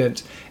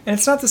student, and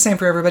it's not the same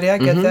for everybody. I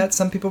get that.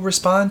 Some people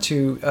respond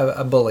to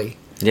a bully.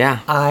 Yeah.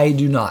 I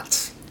do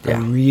not. I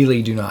Yeah.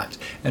 really do not.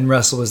 And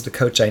Russell was the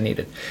coach I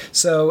needed.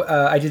 So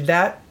I did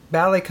that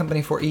ballet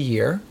company for a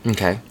year.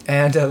 Okay.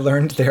 And I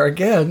learned there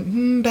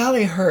again,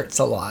 ballet hurts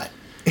a lot.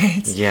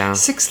 It's Yeah.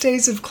 6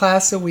 days of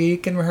class a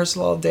week and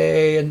rehearsal all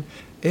day, and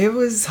it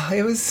was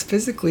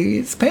physically,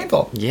 it's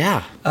painful.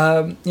 Yeah.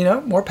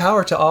 More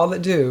power to all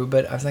that do,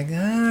 but I was like,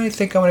 I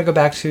think I want to go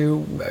back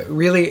to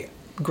really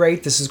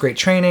great. This is great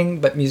training,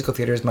 but musical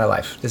theater is my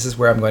life. This is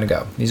where I'm going to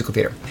go, musical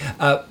theater.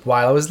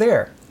 While I was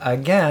there,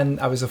 again,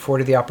 I was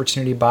afforded the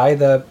opportunity by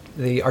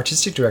the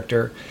artistic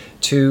director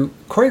to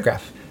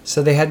choreograph.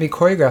 So they had me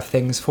choreograph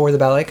things for the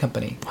ballet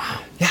company. Wow.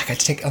 Yeah, I got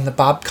to take on the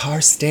Bob Carr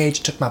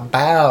stage, took my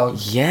bow.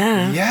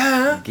 Yeah.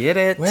 Yeah. Get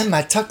it? Wearing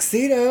my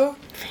tuxedo.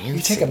 Fancy. You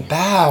take a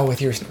bow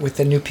with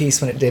the new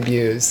piece when it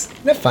debuts.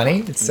 Isn't that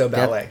funny? It's so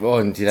ballet.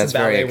 That's It's a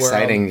very ballet world.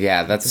 exciting.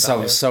 Yeah, that's It's a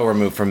ballet. so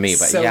removed from me,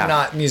 but So yeah.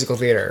 not musical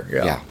theater.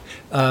 Yeah.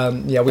 We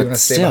want to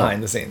stay still.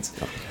 behind the scenes.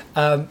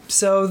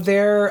 So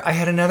there, I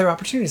had another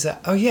opportunity. So,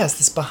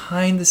 this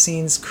behind the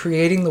scenes,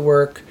 creating the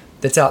work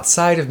that's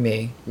outside of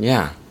me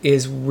Yeah.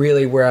 is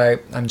really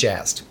where I'm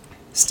jazzed.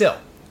 Still,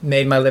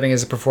 made my living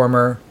as a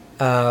performer.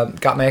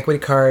 Got my equity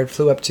card.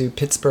 Flew up to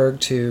Pittsburgh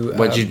to.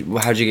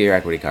 How'd you get your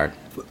equity card?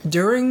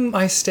 During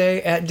my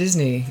stay at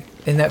Disney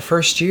in that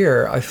first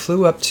year, I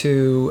flew up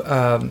to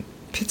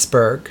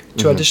Pittsburgh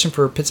to audition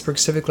for Pittsburgh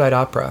Civic Light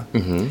Opera.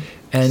 Mm-hmm.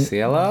 And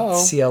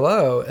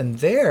CLO. And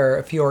there,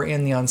 if you are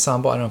in the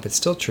ensemble, I don't know if it's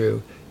still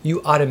true,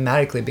 you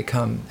automatically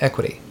become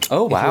equity.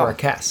 Oh, wow. If you are a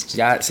cast.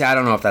 Yeah, see, I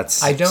don't know if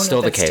that's I don't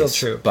still know if the that's case.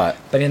 still true. But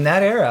in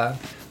that era,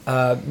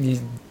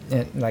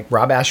 And like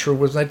Rob Ashford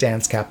was my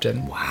dance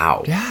captain.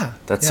 Wow. Yeah.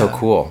 That's so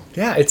cool.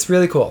 Yeah, it's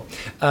really cool.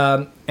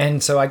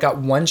 And so I got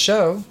one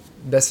show,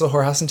 Best Little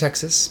Whorehouse in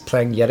Texas,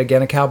 playing yet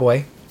again a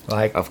cowboy.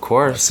 Like, of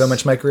course. So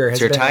much of my career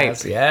has it's your been type.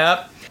 as.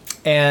 Yep.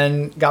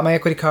 And got my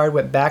equity card,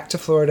 went back to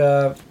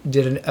Florida,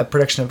 did a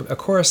production of A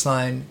Chorus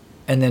Line,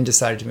 and then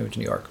decided to move to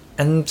New York.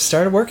 And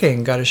started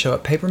working. Got a show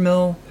at Paper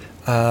Mill,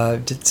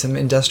 did some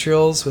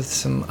industrials with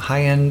some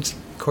high-end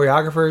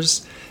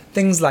choreographers,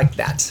 things like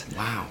that.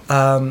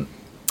 Wow.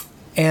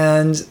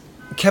 And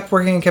kept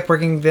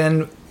working,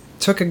 then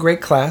took a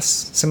great class,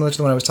 similar to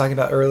the one I was talking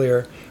about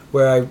earlier,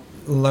 where I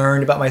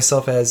learned about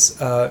myself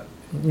as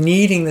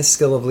needing the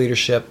skill of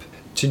leadership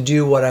to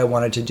do what I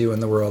wanted to do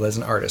in the world as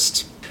an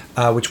artist,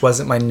 which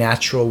wasn't my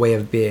natural way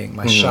of being,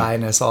 my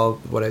shyness, all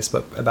what I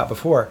spoke about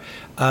before.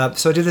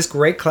 So I did this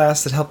great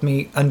class that helped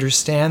me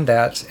understand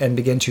that and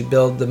begin to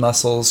build the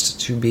muscles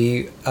to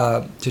be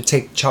to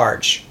take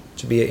charge,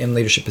 to be in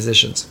leadership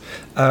positions.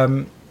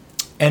 And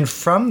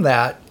from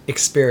that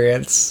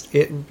experience,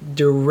 it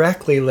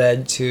directly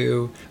led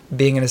to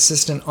being an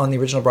assistant on the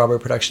original Broadway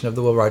production of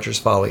the Will Rogers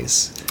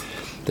Follies.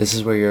 This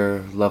is where your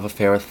love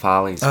affair with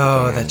Follies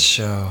Oh, began. that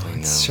show.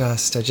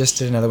 I just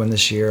did another one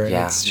this year. And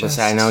Yeah, it's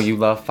listen, I know you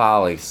love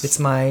Follies.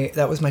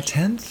 that was my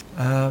 10th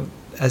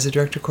as a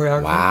director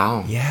choreographer.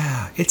 Wow.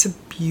 Yeah, it's a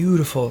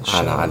beautiful show.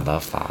 I know, I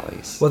love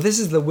Follies. Well, this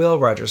is the Will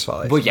Rogers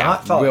Follies. Well, yeah,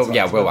 not Follies.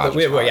 Will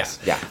Rogers Follies.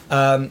 Yeah.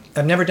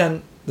 I've never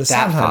done the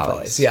Sondheim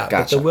Follies. Yeah,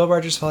 Gotcha. but the Will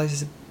Rogers Follies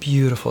is a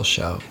beautiful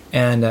show.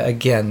 And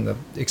again, the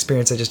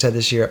experience I just had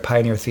this year at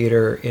Pioneer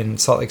Theater in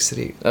Salt Lake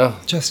City,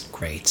 just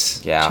great.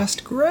 Yeah.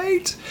 Just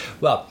great.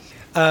 Well,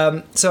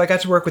 so I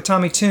got to work with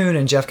Tommy Tune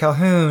and Jeff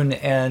Calhoun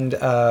and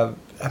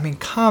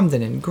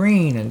Comden and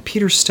Green and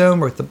Peter Stone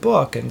wrote the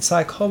book and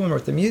Cy Coleman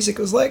wrote the music.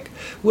 It was like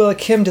Willa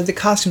Kim did the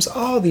costumes,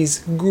 all these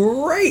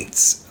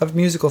greats of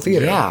musical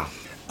theater. Yeah.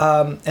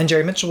 And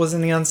Jerry Mitchell was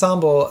in the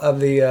ensemble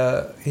of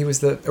he was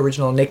the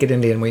original Naked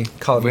Indian. We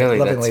call him Really?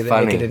 lovingly That's the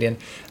funny. Naked Indian.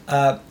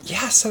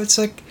 So it's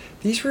like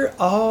these were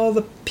all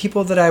the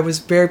people that I was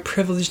very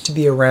privileged to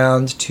be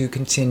around to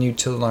continue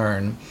to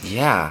learn.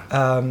 Yeah.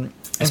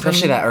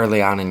 Especially that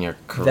early on in your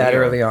career. That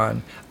early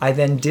on. I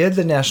then did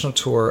the national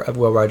tour of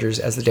Will Rogers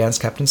as the dance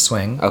captain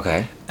swing.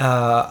 Okay.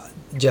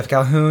 Jeff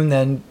Calhoun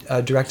then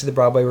directed the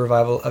Broadway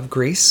revival of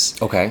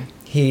Grease. Okay.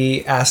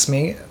 He asked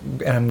me,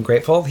 and I'm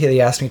grateful,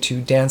 he asked me to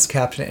dance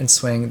captain and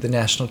swing the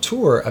national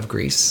tour of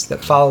Grease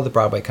that followed the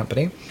Broadway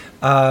company.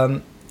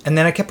 And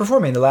then I kept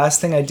performing. The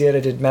last thing I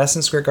did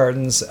Madison Square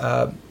Garden's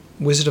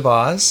Wizard of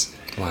Oz.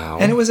 Wow.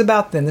 And it was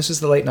about then. This was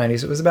the late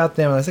 90s. It was about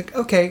then. I was like,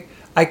 okay.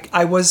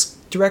 I was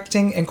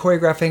directing and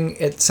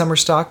choreographing at Summer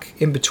Stock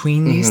in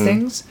between these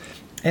things.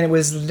 And it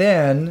was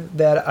then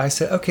that I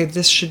said, okay,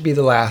 this should be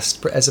the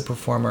last as a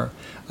performer.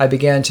 I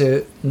began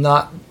to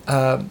not...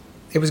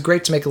 it was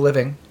great to make a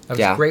living. I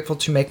was grateful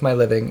to make my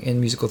living in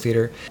musical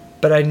theater.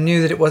 But I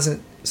knew that it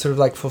wasn't sort of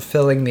like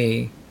fulfilling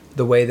me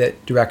the way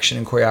that direction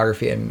and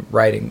choreography and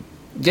writing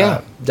did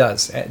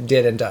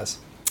and does.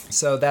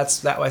 So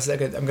that's why I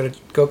said, okay, I'm going to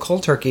go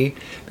cold turkey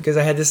because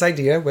I had this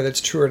idea, whether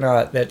it's true or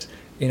not, that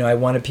I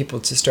wanted people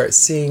to start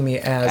seeing me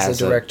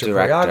as a director,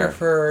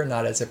 choreographer,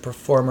 not as a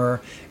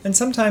performer. And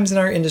sometimes in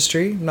our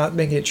industry, not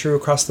making it true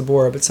across the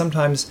board, but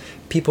sometimes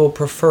people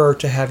prefer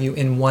to have you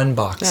in one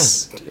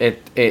box. Yeah.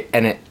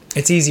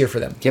 It's easier for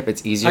them. Yep,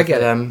 it's easier for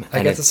them.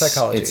 I get the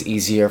psychology. It's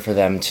easier for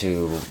them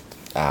to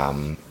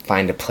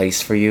find a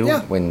place for you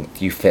when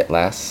you fit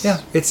less. Yeah,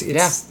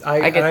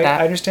 I get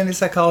that. I understand the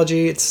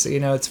psychology.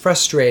 It's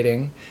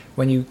frustrating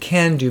when you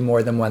can do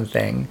more than one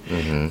thing,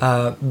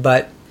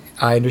 but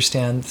I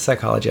understand the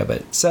psychology of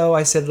it. So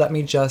I said, let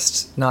me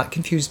just not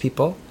confuse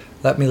people.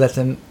 Let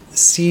them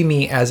see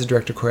me as a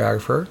director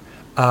choreographer,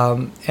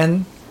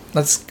 and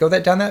let's go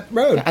down that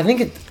road. I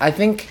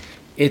think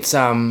it's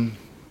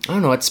I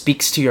don't know. It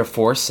speaks to your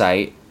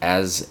foresight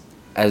as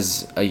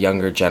a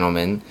younger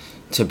gentleman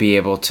to be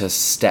able to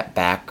step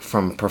back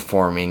from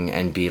performing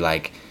and be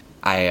like,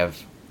 I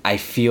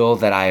feel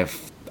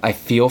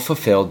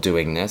fulfilled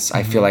doing this.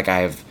 I feel like I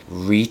have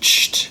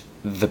reached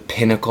the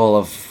pinnacle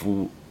of.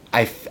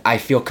 I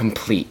feel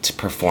complete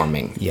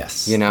performing.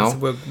 Yes.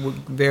 We're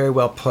very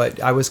well put.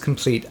 I was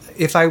complete.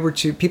 If I were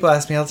to, people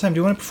ask me all the time, do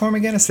you want to perform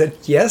again? I said,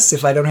 yes,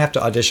 if I don't have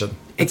to audition.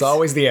 It's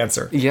always the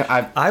answer.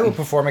 Yeah. I will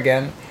perform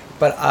again,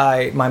 but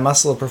my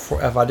muscle of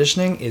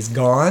auditioning is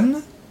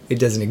gone. It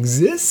doesn't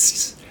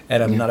exist.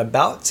 And I'm not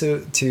about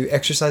to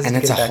exercise it to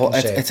get back in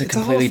shape. It's a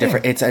completely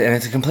different. It's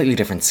a completely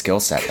different skill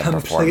set than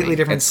performing. Completely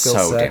different skill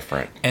set. It's so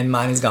different. And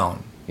mine is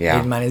gone.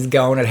 Yeah. Mine is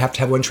gone. I'd have to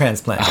have one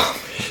transplanted.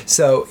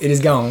 So it is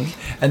gone,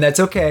 and that's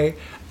okay.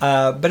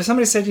 But if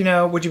somebody said,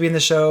 would you be in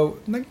the show?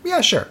 I'm like, yeah,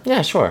 sure.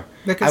 Yeah, sure.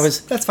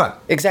 Because that's fun.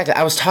 Exactly.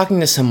 I was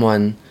talking to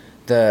someone.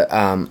 Who did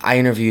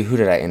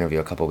I interview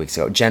a couple of weeks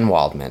ago? Jen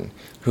Waldman,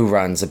 who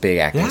runs a big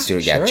acting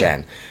studio. Sure. Yeah,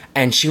 Jen.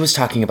 And she was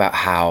talking about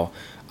how,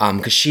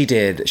 because she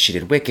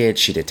did Wicked,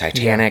 she did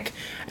Titanic,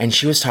 and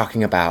she was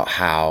talking about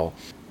how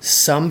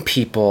some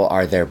people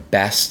are their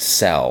best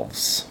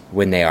selves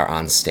when they are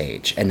on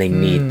stage, and they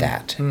need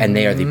that. And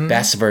they are the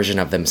best version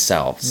of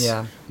themselves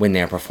when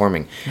they're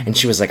performing. And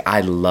she was like,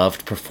 I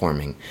loved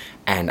performing,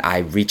 and I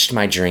reached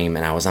my dream,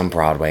 and I was on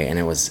Broadway, and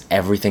it was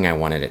everything I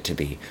wanted it to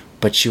be.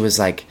 But she was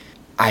like,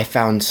 I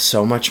found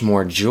so much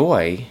more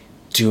joy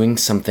doing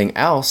something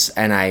else,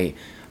 and I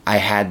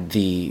had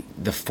the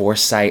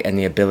foresight and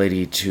the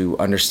ability to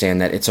understand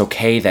that it's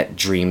okay that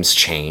dreams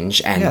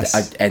change and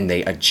and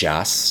they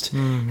adjust,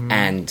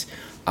 and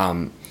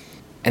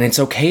it's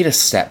okay to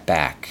step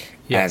back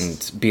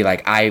and be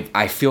like,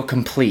 I feel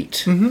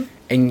complete.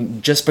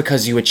 And just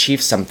because you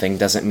achieve something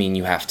doesn't mean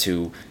you have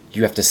to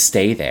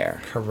stay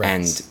there. Correct.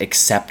 And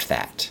accept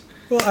that.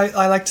 Well,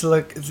 I like to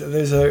look,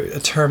 there's a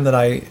term that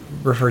I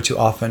refer to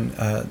often.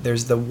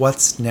 There's the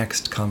what's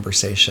next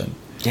conversation.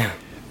 Yeah.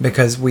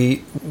 Because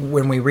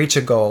when we reach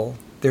a goal,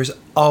 there's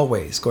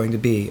always going to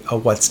be a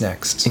what's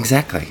next.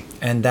 Exactly.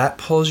 And that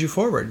pulls you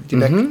forward.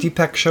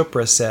 Deepak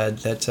Chopra said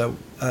that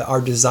our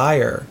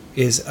desire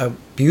is a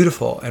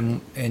beautiful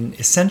and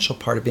essential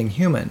part of being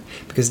human,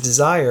 because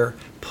desire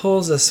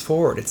pulls us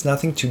forward. It's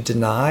nothing to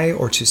deny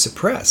or to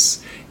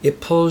suppress.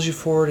 It pulls you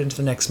forward into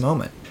the next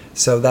moment.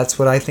 So that's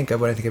what I think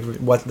of when I think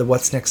of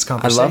what's next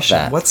conversation. I love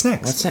that. What's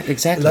next? What's next?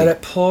 Exactly. Let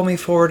it pull me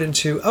forward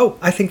into,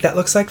 I think that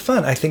looks like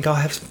fun. I think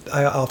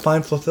I'll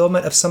find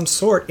fulfillment of some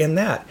sort in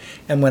that.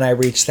 And when I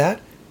reach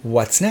that,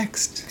 what's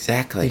next?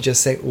 Exactly. You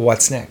just say,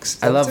 what's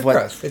next? So I love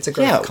growth. It's a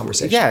growth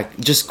conversation. Yeah,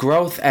 just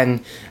growth,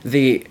 and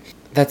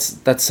that's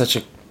such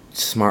a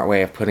smart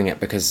way of putting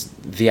it, because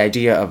the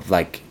idea of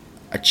like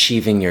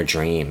achieving your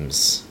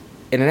dreams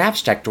in an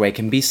abstract way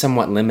can be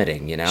somewhat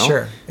limiting, you know?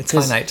 Sure. It's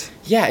finite.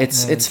 Yeah,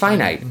 it's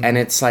finite. And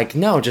it's like,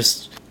 no,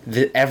 just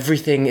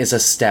everything is a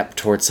step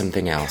towards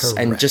something else. Correct.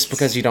 And just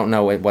because you don't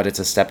know what it's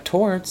a step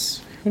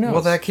towards, who knows?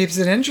 Well, that keeps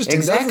it interesting,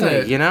 exactly,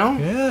 doesn't it? You know?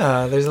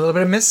 Yeah, there's a little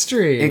bit of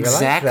mystery.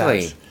 Exactly. I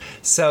like that.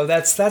 So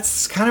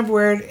that's kind of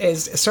where it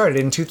started.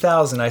 In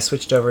 2000, I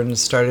switched over and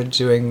started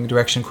doing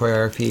direction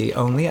choreography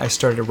only. I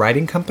started a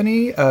writing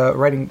company,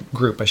 writing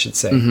group, I should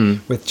say,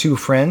 with two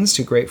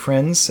great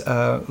friends,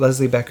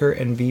 Leslie Becker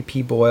and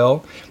VP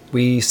Boyle.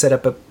 We set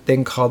up a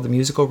thing called the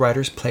Musical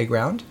Writers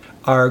Playground.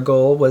 Our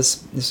goal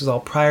was, this was all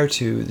prior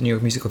to the New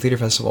York Musical Theater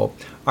Festival,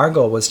 our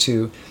goal was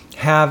to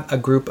have a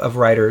group of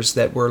writers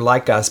that were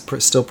like us,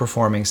 still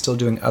performing, still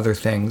doing other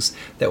things,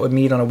 that would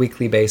meet on a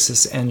weekly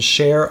basis and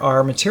share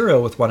our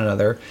material with one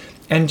another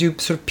and do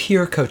sort of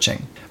peer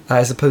coaching,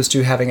 as opposed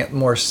to having it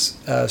more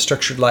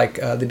structured like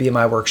the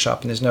BMI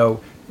workshop. And there's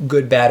no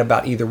good, bad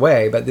about either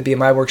way, but the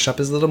BMI workshop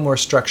is a little more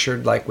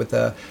structured, like with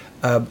an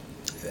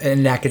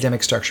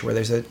academic structure where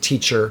there's a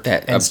teacher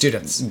and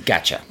students.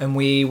 Gotcha. And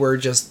we were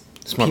just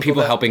it's more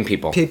people helping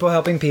people. People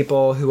helping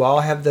people who all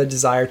have the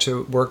desire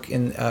to work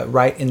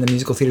write in the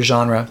musical theater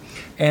genre.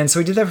 And so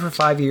we did that for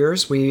 5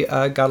 years. We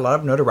got a lot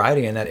of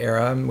notoriety in that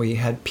era. We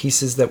had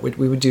pieces that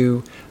we would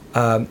do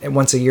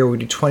once a year. We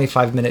would do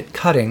 25-minute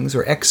cuttings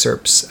or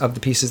excerpts of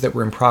the pieces that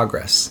were in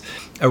progress.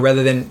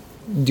 Rather than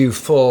do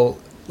full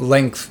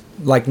length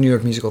like New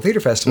York Musical Theater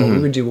Festival, we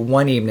would do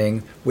one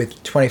evening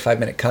with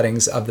 25-minute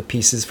cuttings of the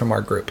pieces from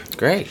our group.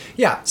 Great.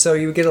 Yeah. So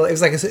you would get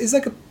it's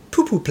like a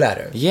poo-poo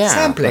platter. Yeah.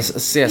 Sampling.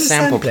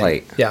 Sample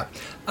plate. Yeah.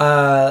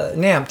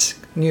 NAMT,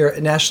 New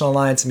York National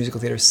Alliance of Musical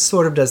Theater,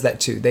 sort of does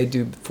that too. They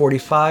do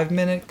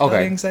 45-minute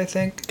cuttings, I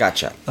think.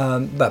 Gotcha.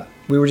 But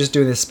we were just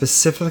doing this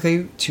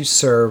specifically to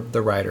serve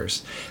the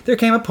writers. There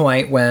came a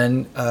point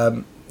when,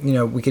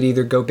 we could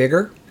either go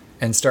bigger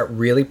and start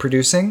really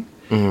producing,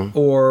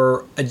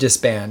 or a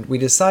disband. We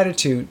decided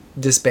to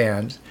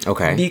disband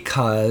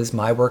because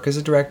my work as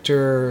a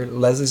director,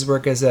 Leslie's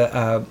work as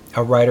a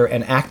writer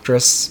and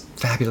actress,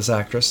 fabulous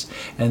actress,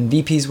 and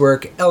VP's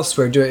work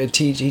elsewhere.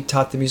 He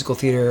taught the Musical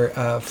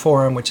Theater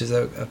Forum, which is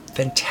a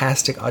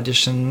fantastic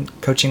audition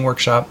coaching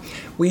workshop.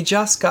 We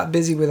just got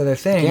busy with other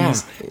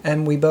things,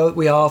 and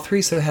we all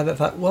three sort of had that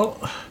thought, well,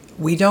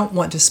 we don't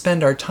want to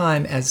spend our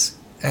time as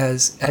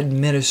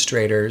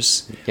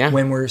administrators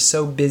when we're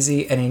so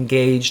busy and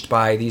engaged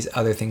by these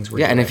other things we're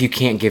doing. And if you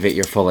can't give it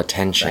your full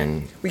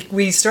attention. Right.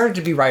 We started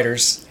to be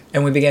writers,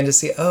 and we began to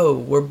see,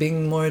 we're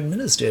being more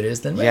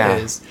administrators than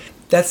writers.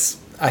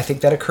 I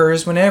think that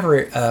occurs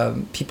whenever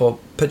people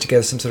put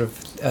together some sort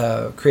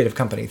of creative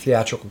company,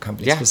 theatrical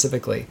company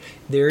specifically.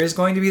 There is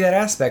going to be that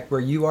aspect where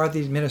you are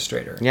the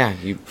administrator. Yeah.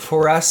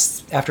 For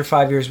us, after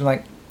 5 years,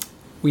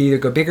 we either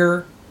go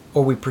bigger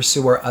or we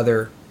pursue our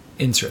other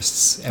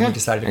interests, and we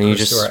decided to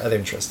pursue our other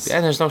interests. Yeah,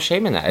 there's no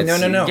shame in that.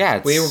 No.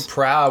 Yeah, we were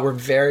proud.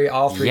 We're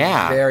all three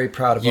very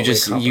proud of what we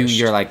accomplished.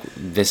 You're like,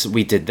 this.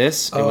 We did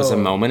this. It was a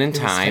moment in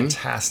time. It was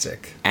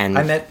fantastic. And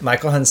I met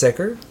Michael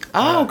Hunsaker.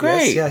 Oh,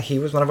 great. Yes, he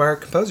was one of our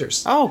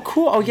composers. Oh,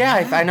 cool. Oh,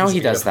 yeah. I know he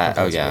does that.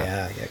 Composer.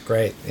 Yeah,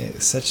 great.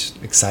 It's such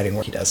exciting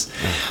work he does.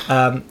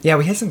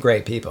 We had some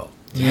great people.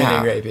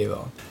 Many great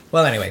people.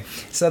 Well, anyway,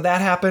 so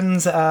that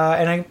happens,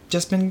 and I've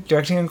just been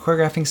directing and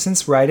choreographing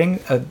since writing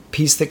a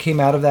piece that came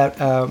out of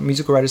that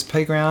Musical Writers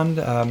Playground.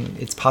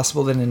 It's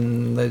possible that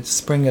in the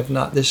spring of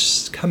not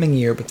this coming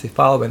year, but the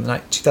following,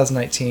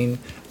 2019,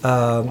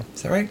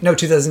 Is that right? No,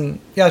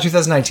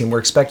 2019. We're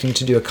expecting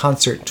to do a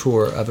concert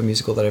tour of a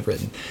musical that I've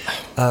written.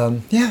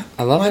 Yeah,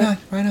 I love why it. Not?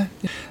 Why not?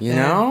 You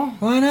know,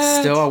 why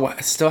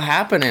not? Still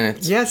happening.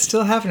 It's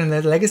still happening.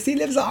 The legacy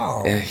lives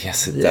on.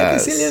 Yes, it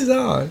Legacy does. lives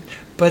on.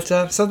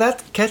 But so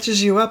that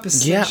catches you up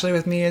essentially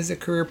with me as a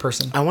career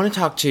person. I want to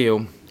talk to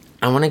you.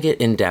 I want to get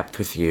in depth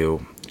with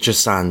you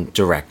just on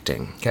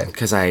directing. Okay.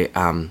 Because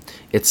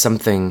it's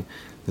something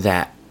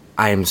that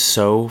I am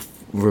so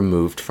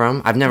removed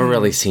from. I've never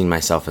really seen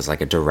myself as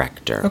like a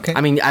director. Okay.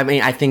 I mean,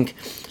 I think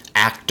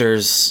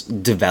actors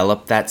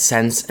develop that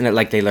sense and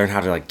they learn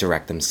how to like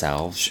direct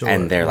themselves. Sure,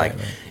 and they're right.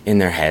 in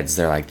their heads,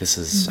 they're like, this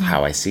is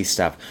how I see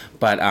stuff.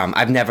 But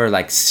I've never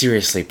like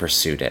seriously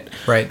pursued it.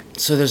 Right.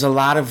 So there's a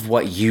lot of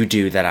what you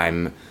do that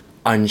I'm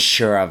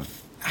unsure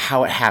of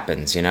how it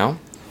happens, you know?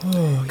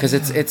 Because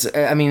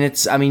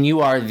you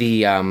are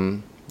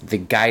the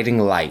guiding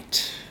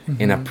light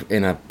in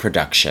a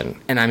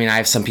production, and I mean I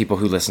have some people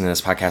who listen to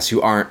this podcast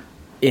who aren't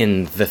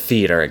in the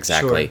theater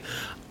exactly, Sure.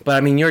 but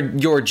I mean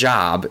your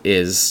job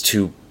is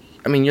to,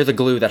 I mean you're the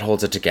glue that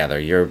holds it together.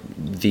 You're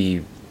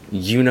the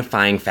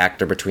unifying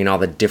factor between all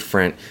the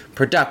different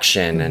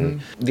production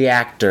and the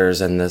actors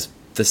and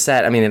the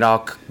set. I mean it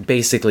all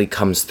basically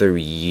comes through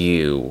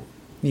you.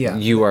 Yeah.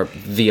 You are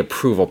the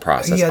approval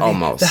process,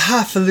 almost. The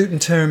highfalutin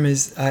term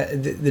is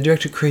the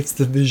director creates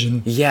the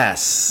vision.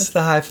 Yes. That's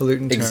the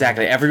highfalutin term.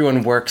 Exactly.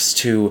 Everyone works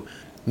to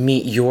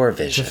meet your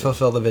vision. To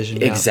fulfill the vision.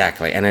 Yeah.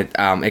 Exactly. And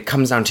it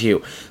comes down to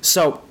you.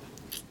 So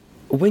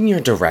when you're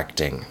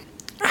directing,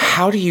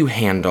 how do you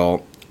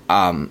handle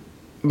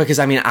because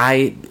I mean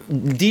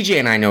DJ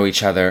and I know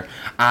each other.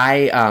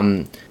 I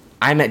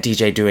met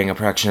DJ doing a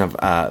production of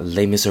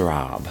Les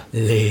Miserables.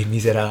 Les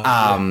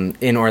Miserables.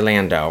 In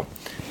Orlando.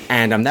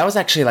 And that was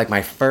actually like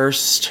my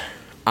first.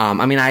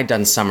 I mean, I had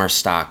done summer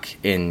stock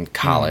in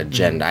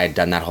college, and I had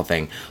done that whole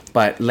thing.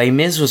 But Les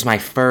Mis was my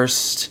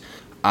first,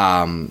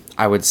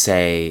 I would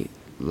say,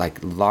 like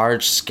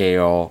large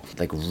scale,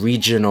 like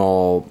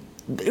regional.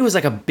 It was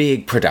like a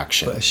big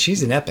production. But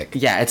she's an epic.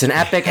 Yeah, it's an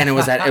epic, and it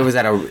was at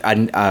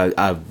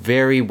a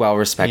very well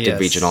respected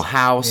regional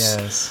house.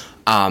 Yes.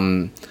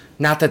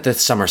 Not that the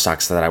summer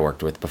stocks that I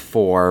worked with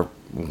before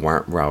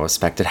weren't well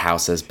respected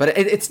houses, but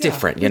it's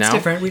different, you know. It's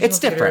different. It's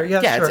different.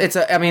 Theater. Yeah,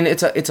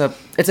 sure.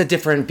 It's a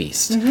different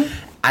beast.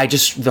 I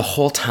just the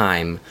whole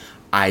time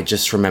I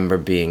just remember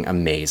being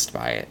amazed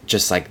by it,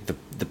 just like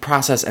the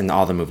process and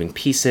all the moving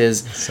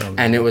pieces. So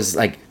and it was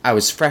like I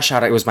was fresh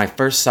out. It was my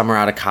first summer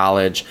out of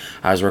college.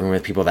 I was working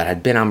with people that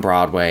had been on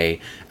Broadway.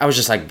 I was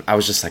just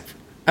like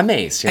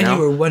amazed, you know. And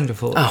you were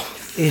wonderful.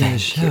 In the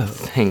show.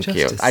 Thank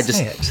you.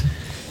 It.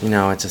 You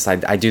know, it's just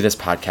I do this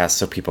podcast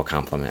so people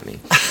compliment me.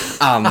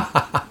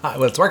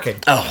 Well, it's working.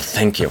 Oh,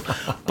 thank you.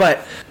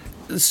 But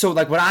so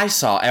like what I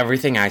saw,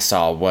 everything I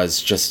saw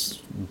was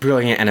just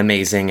brilliant and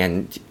amazing,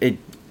 and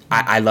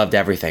I loved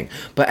everything.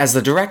 But as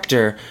the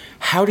director,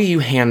 how do you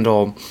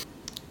handle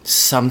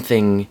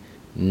something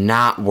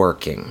not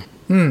working?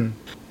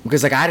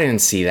 Because like I didn't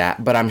see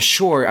that, but I'm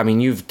sure. I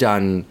mean, you've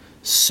done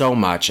so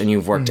much and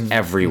you've worked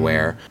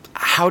everywhere.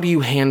 How do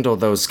you handle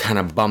those kind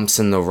of bumps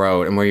in the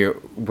road, and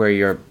where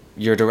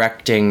you're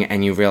directing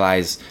and you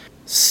realize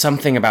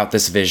something about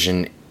this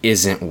vision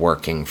isn't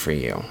working for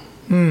you?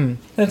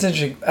 That's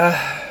interesting.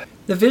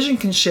 The vision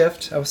can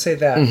shift. I will say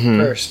that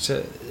first.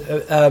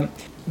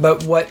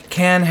 But what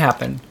can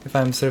happen, if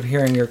I'm sort of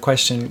hearing your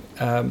question,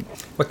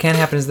 what can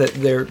happen is that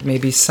there may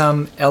be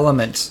some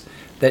element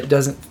that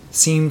doesn't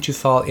seem to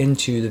fall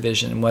into the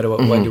vision. And what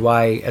do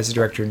I, as a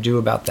director, do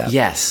about that?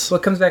 Yes. Well,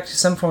 it comes back to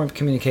some form of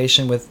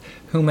communication with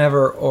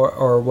whomever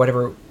or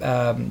whatever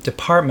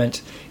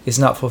department is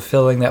not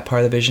fulfilling that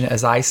part of the vision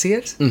as I see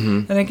it.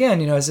 And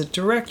again, you know, as a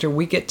director,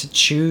 we get to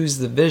choose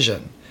the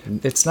vision.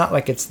 It's not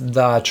like it's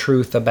the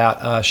truth about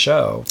a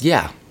show.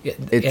 Yeah.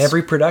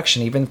 Every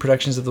production, even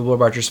productions of the Will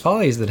Rogers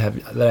Follies that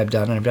I've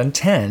done, and I've done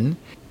 10,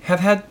 have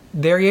had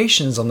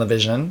variations on the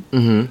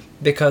vision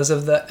because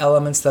of the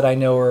elements that I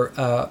know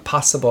are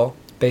possible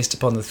based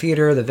upon the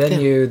theater, the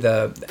venue,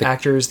 the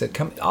actors that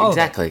come. All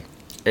exactly. Of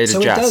it.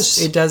 So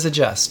adjusts. It does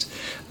adjust,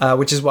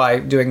 which is why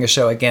doing a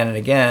show again and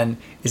again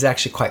is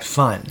actually quite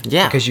fun.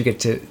 Yeah. Because you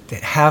get to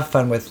have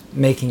fun with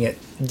making it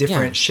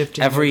different,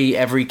 shifting.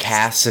 Every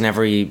cast and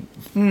every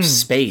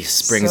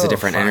space brings So a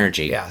different fun.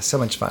 energy. Yeah, so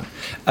much fun.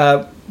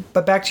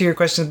 But back to your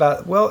question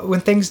about, well, when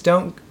things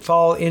don't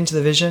fall into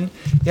the vision,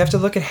 you have to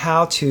look at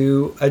how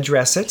to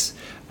address it,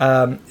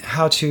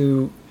 how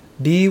to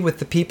be with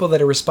the people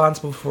that are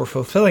responsible for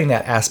fulfilling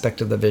that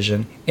aspect of the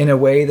vision in a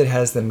way that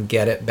has them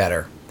get it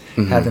better,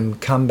 have them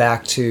come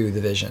back to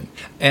the vision.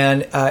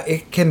 And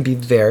it can be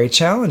very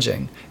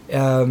challenging.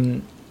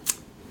 An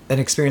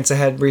experience I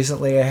had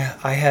recently,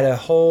 I had a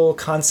whole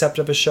concept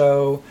of a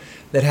show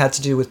that had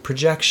to do with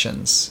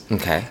projections.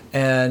 Okay.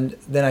 And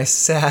then I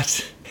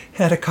sat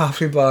at a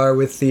coffee bar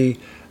with the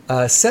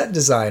set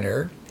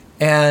designer,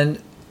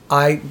 and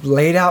I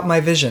laid out my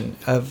vision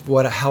of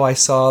how I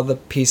saw the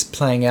piece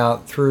playing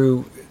out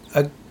through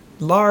an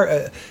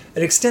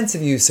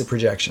extensive use of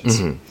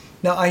projections.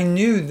 Now, I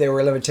knew there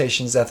were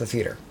limitations at the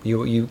theater.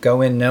 You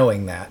go in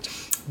knowing that.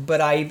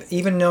 But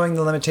even knowing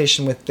the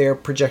limitation with their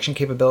projection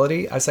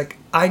capability, I was like,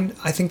 I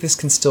think this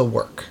can still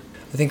work.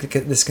 I think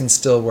this can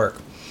still work.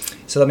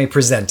 So let me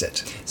present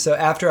it. So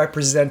after I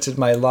presented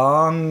my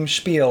long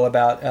spiel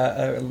about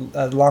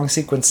a long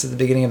sequence at the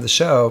beginning of the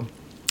show,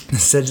 the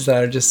set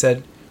designer just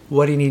said,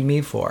 "What do you need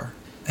me for?"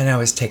 And I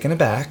was taken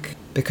aback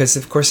because,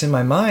 of course, in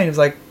my mind, it was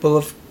like, well,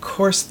 of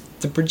course,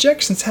 the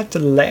projections had to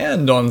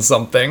land on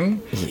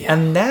something,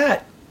 and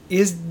that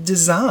is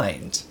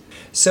designed.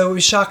 So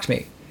it shocked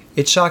me.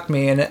 It shocked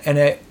me,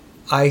 and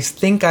I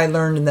think I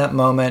learned in that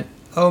moment,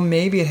 oh,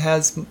 maybe it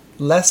has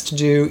less to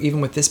do even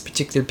with this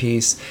particular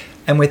piece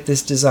and with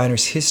this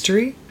designer's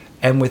history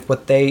and with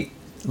what they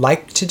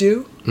like to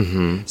do.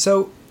 Mm-hmm.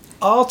 So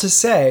all to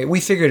say, we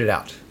figured it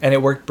out, and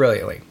it worked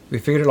brilliantly. We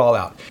figured it all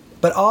out.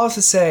 But all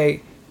to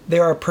say,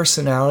 there are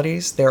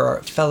personalities, there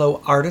are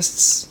fellow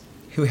artists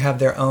who have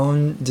their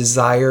own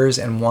desires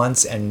and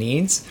wants and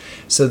needs.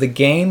 So the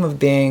game of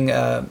being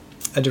a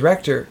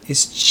director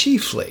is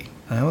chiefly,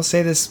 and I will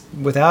say this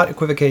without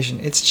equivocation,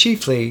 it's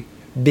chiefly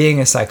being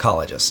a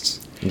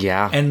psychologist.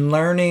 Yeah. And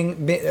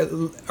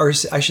learning, or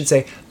I should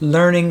say,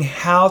 learning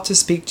how to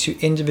speak to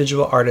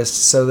individual artists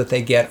so that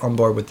they get on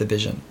board with the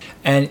vision.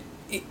 And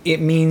it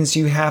means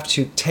you have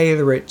to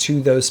tailor it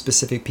to those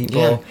specific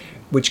people,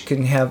 which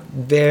can have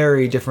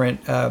very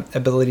different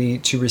ability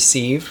to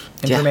receive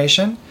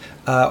information,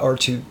 or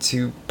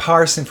to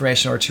parse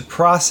information, or to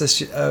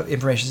process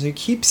information. So you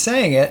keep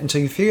saying it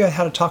until you figure out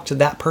how to talk to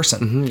that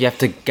person. Mm-hmm. You have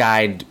to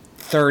guide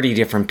 30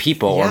 different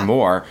people or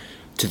more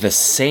to the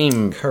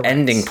same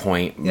ending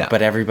point,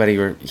 but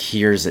everybody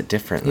hears it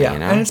differently. You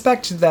know? And it's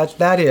back to that.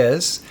 That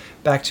is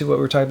back to what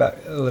we were talking about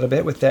a little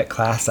bit with that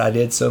class I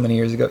did so many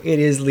years ago. It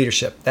is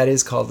leadership. That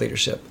is called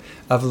leadership,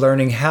 of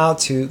learning how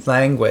to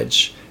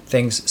language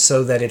things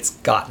so that it's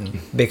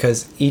gotten,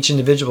 because each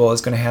individual is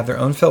going to have their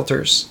own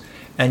filters,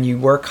 and you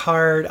work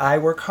hard. I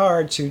work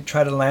hard to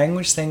try to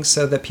language things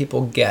so that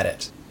people get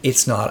it.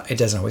 It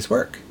doesn't always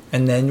work.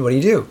 And then what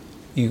do?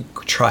 You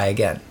try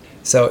again.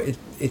 So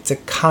it's a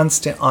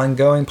constant,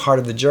 ongoing part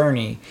of the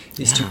journey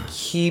is to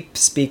keep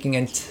speaking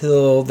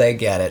until they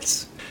get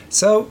it.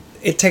 So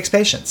it takes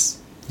patience.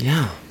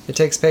 Yeah. It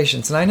takes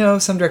patience. And I know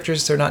some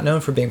directors are not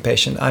known for being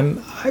patient.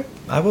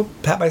 I will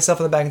pat myself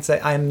on the back and say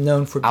I'm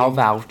known for being... I'll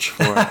vouch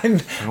for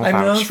it.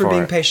 I'm known for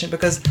being patient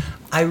because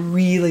I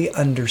really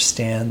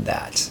understand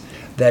that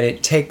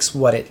it takes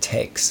what it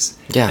takes.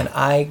 Yeah. And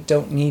I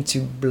don't need to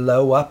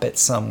blow up at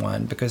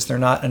someone because they're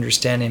not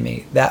understanding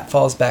me. That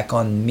falls back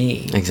on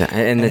me.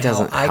 Exactly. And it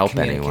doesn't help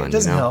anyone. It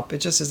doesn't help. It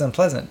just is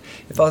unpleasant.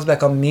 It falls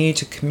back on me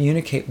to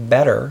communicate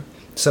better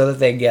so that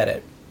they get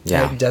it.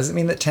 Yeah. And it doesn't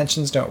mean that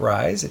tensions don't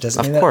rise. It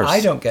doesn't mean that I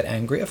don't get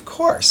angry. Of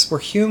course. We're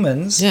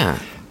humans. Yeah.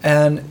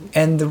 And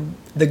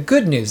the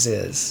good news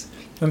is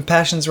when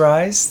passions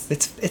rise,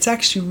 it's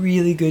actually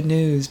really good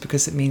news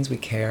because it means we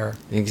care.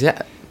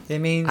 Exactly. It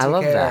means I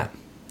love that.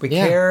 We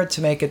care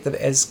to make it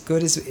as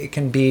good as it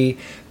can be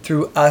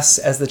through us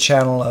as the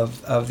channel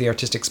of the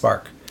artistic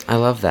spark. I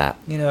love that.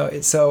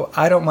 So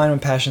I don't mind when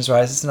passions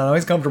rise. It's not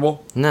always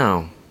comfortable.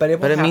 No. But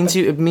it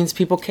means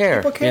people care.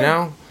 People care. You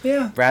know?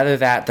 Yeah. Rather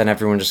that than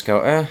everyone just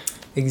go, eh.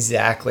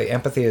 Exactly.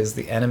 Empathy is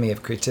the enemy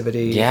of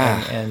creativity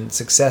Yeah. and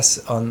success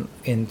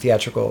in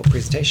theatrical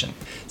presentation.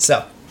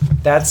 So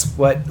that's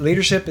what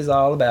leadership is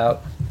all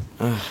about.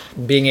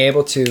 Being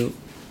able to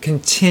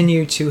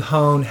continue to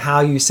hone how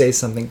you say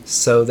something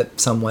so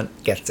that someone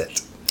gets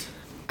it.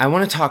 I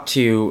want to talk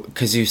to you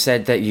because you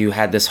said that you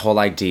had this whole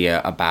idea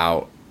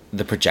about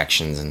the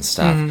projections and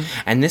stuff.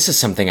 Mm-hmm. And this is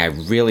something I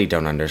really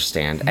don't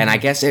understand. Mm-hmm. And I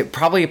guess it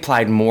probably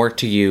applied more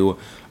to you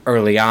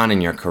early on in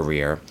your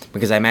career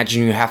because I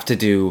imagine you have to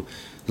do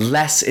you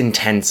have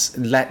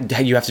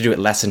to do it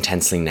less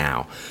intensely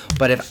now.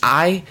 But if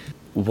I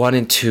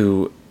wanted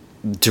to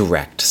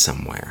direct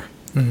somewhere,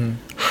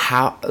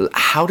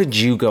 how did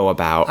you go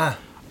about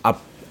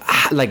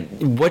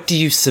what do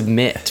you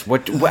submit?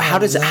 How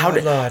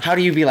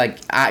do you be like,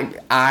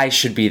 I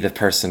should be the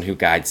person who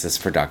guides this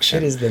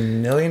production? It is the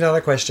 $1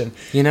 million question.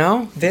 You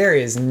know? There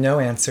is no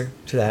answer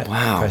to that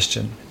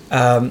question.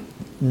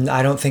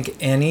 I don't think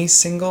any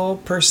single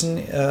person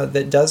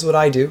that does what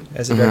I do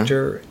as a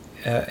director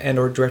and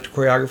or director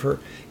choreographer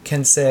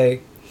can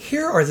say,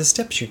 here are the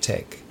steps you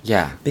take.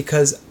 Yeah.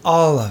 Because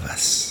all of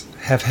us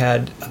have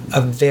had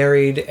a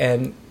varied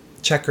and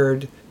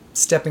checkered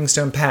stepping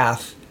stone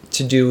path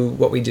to do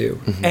what we do.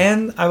 Mm-hmm.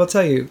 And I will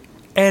tell you,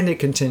 and it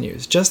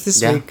continues. Just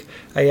this week,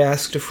 I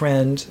asked a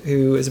friend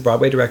who is a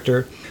Broadway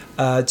director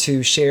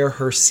to share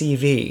her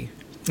CV.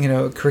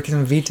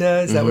 Curriculum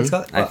vitae, is that what it's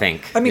called? I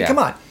think. I mean, come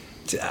on.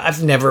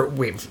 That's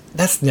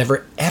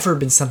never ever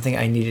been something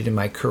I needed in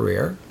my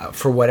career.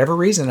 For whatever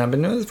reason, I've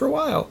been doing this for a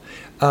while.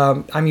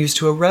 I'm used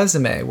to a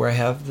resume where I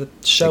have the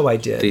show I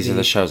did. These are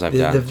the shows I've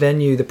done. The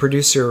venue, the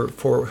producer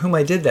for whom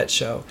I did that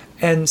show,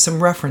 and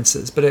some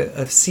references, but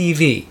a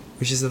CV.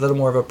 which is a little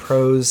more of a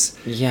prose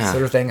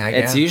sort of thing.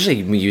 It's usually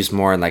used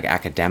more in like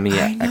academics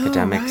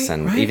right,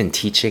 and even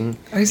teaching.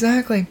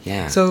 Exactly.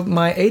 Yeah. So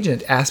my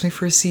agent asked me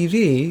for a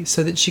CV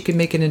so that she could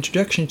make an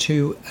introduction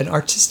to an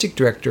artistic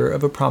director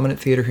of a prominent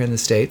theater here in the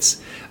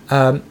States,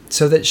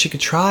 so that she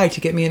could try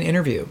to get me an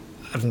interview.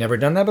 I've never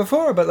done that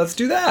before, but let's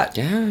do that.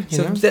 Yeah.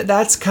 So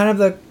that's kind of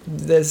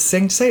the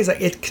thing to say is like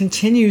it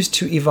continues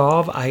to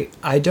evolve.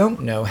 I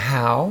don't know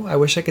how. I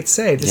wish I could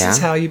say this is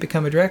how you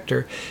become a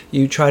director.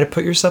 You try to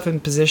put yourself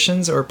in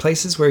positions or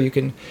places where you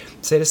can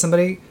say to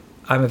somebody,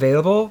 "I'm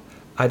available.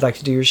 I'd like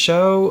to do your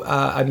show."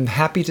 I'm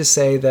happy to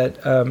say that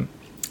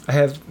I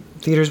have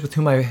theaters with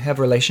whom I have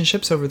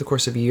relationships over the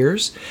course of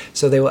years,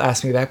 so they will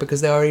ask me back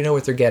because they already know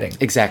what they're getting.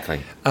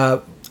 Exactly.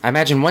 I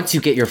imagine once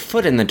you get your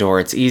foot in the door,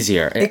 it's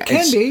easier. It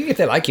can be if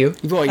they like you.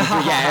 Well,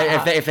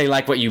 if they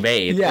like what you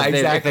made. Yeah,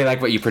 exactly. If they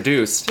like what you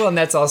produced. Well, and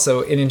that's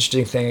also an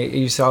interesting thing.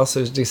 You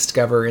also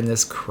discover in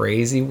this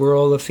crazy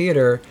world of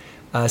theater,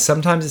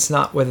 sometimes it's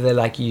not whether they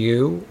like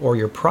you or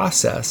your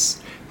process,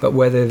 but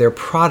whether their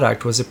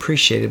product was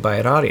appreciated by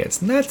an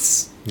audience. And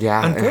that's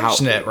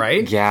unfortunate,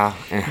 right? Yeah,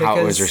 and how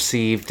it was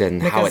received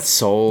and how it's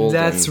sold.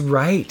 That's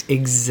right,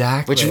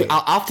 exactly. Which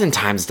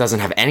oftentimes doesn't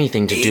have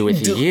anything to do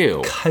with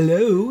you.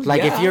 Hello?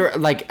 Like if you're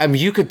like,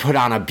 you could put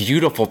on a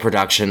beautiful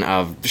production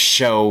of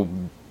show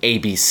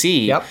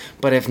ABC,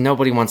 but if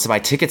nobody wants to buy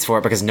tickets for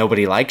it because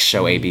nobody likes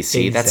show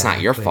ABC, that's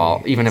not your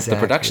fault, even if the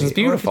production's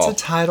beautiful. Or if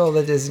it's a title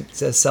that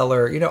isn't a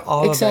seller,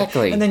 all of that.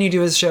 And then you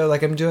do a show,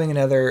 like I'm doing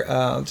another,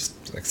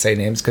 just like say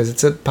names because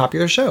it's a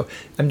popular show.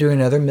 I'm doing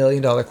another $1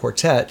 Million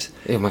Quartet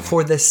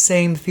for the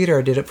same theater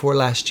I did it for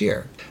last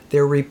year.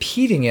 They're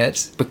repeating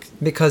it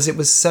because it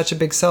was such a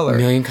big seller. $1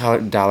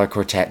 Million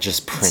Quartet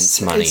just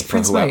prints money for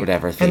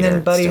whatever theater.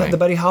 And then the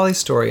Buddy Holly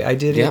story, I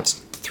did it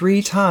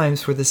 3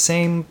 times for the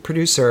same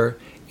producer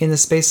in the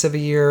space of a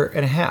year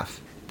and a half.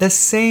 The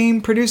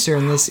same producer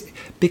in this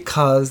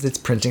because it's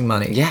printing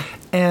money. Yeah,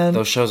 and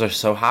those shows are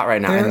so hot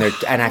right now,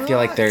 and I feel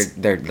like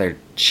they're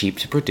cheap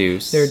to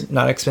produce. They're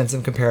not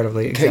expensive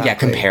comparatively. Exactly. Yeah,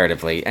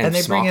 comparatively, and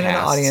they bring in an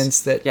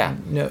audience that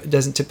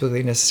doesn't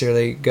typically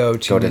necessarily go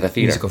to the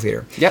theater. Musical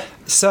theater. Yep.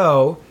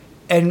 So,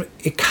 and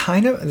it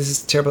kind of, this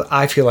is terrible.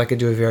 I feel like I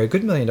do a very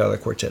good $1 Million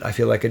Quartet. I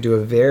feel like I do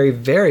a very,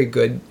 very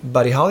good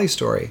Buddy Holly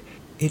story.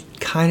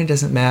 It kind of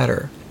doesn't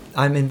matter.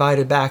 I'm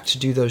invited back to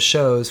do those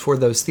shows for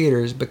those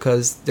theaters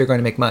because they're going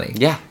to make money.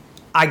 Yeah.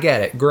 I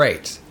get it.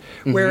 Great.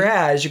 Mm-hmm.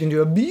 Whereas you can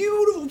do a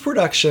beautiful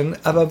production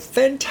of a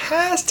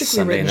fantastically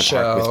Sunday written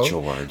show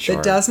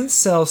that doesn't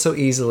sell so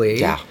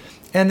easily. Yeah.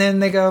 And then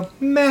they go,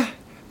 meh.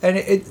 And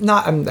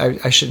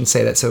I shouldn't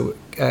say that so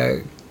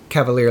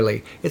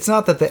cavalierly. It's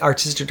not that the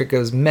artistic director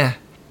goes meh,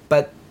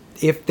 but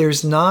if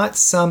there's not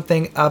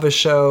something of a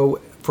show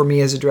for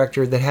me as a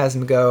director that has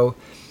them go,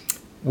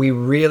 we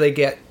really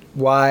get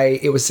why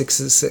it was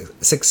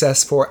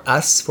success for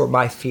us, for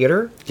my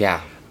theater. Yeah.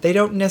 They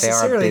don't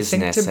necessarily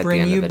think to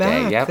bring you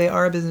back. Yep. They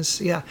are a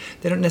business, yeah.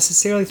 They don't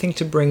necessarily think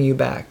to bring you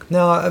back.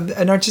 Now,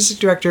 an artistic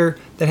director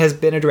that has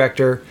been a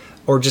director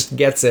or just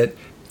gets it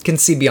can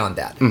see beyond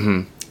that.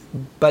 Mm-hmm.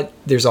 But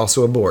there's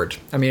also a board.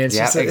 I mean, it's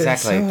just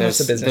exactly.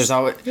 It's a business.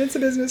 It's a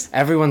business.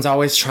 Everyone's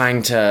always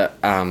trying to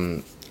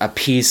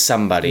appease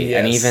somebody,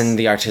 and even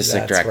the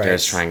artistic director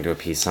is trying to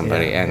appease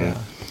somebody.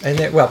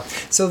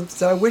 So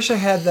I wish I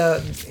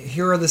had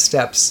here are the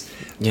steps.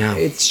 Yeah.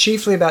 It's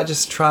chiefly about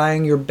just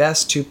trying your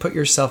best to put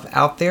yourself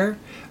out there,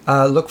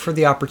 look for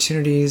the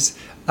opportunities,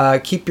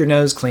 keep your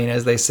nose clean,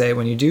 as they say,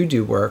 when you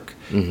do work,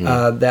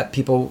 that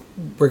people,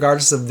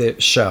 regardless of the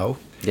show,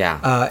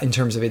 in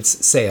terms of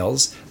its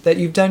sales, that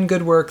you've done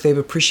good work, they've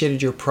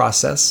appreciated your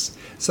process,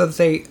 so that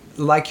they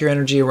like your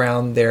energy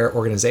around their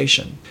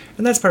organization.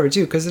 And that's part of it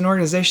too, because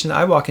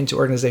I walk into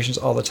organizations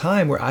all the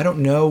time where I don't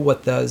know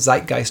what the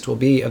zeitgeist will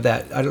be of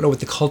that. I don't know what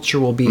the culture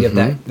will be of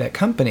that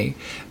company.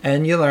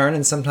 And you learn,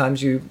 and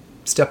sometimes you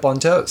step on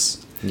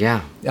toes.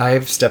 Yeah.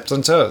 I've stepped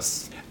on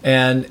toes.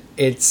 And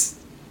it's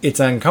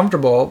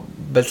uncomfortable,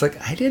 but it's like,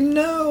 I didn't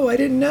know.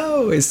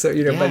 So,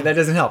 but that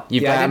doesn't help.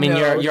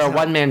 You're a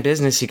one-man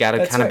business. You got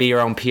to kind of be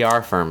your own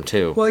PR firm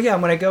too. Well, yeah,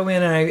 when I go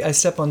in and I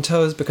step on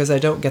toes because I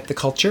don't get the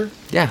culture.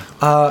 Yeah.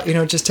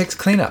 It just takes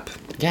cleanup.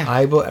 Yeah.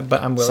 I'm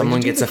willing Someone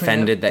to do gets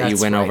offended that you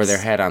went over their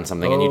head on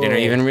something and you didn't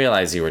even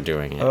realize you were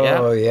doing it.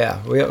 Oh,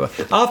 yeah.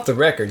 Off the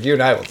record, you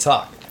and I will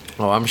talk.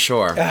 Oh, I'm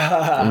sure.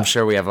 I'm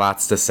sure we have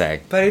lots to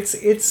say. But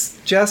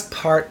it's just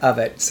part of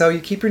it. So you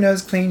keep your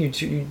nose clean. You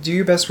do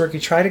your best work. You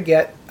try to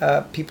get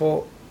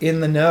people in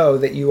the know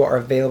that you are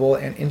available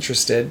and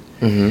interested.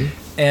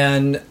 Mm-hmm.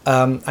 And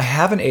I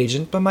have an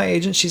agent, but my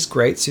agent, she's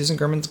great. Susan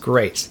Gurman's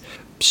great.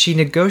 She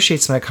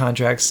negotiates my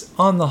contracts.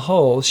 On the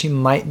whole, she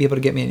might be able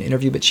to get me an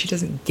interview, but she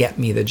doesn't get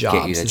me the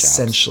jobs.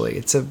 Essentially,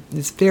 it's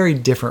very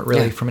different,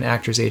 really, from an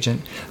actor's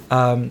agent.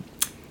 And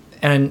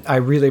I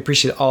really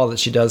appreciate all that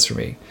she does for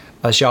me.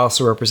 She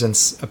also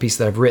represents a piece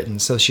that I've written,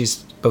 so she's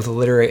both a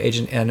literary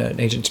agent and an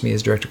agent to me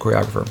as director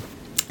choreographer.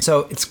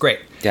 So it's great.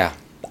 Yeah.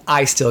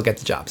 I still get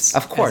the jobs.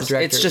 Of course.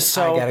 Director, it's just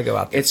so I gotta go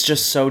out there. It's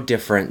just so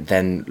different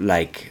than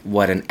like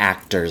what an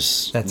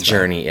actor's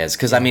journey is.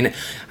 Because I mean,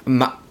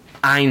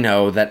 I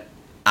know that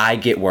I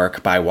get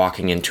work by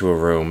walking into a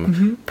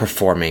room,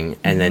 performing,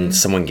 and then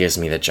someone gives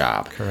me the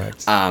job.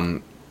 Correct.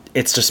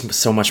 It's just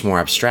so much more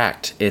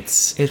abstract.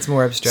 It's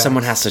more abstract.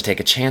 Someone has to take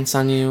a chance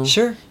on you.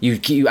 Sure.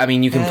 I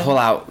mean, you can pull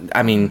out.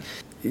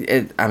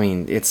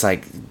 It's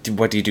like,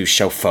 what do you do?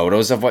 Show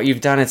photos of what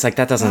you've done? It's like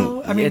that doesn't.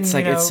 Well, I mean, it's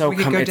like it's so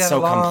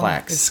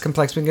complex. It's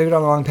complex. We can go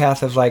down a long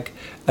path of like,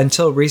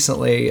 until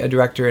recently, a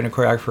director and a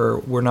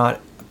choreographer were not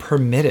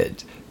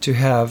permitted to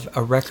have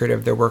a record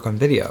of their work on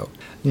video.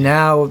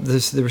 Now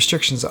the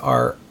restrictions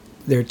are,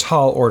 they're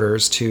tall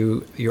orders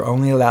to, you're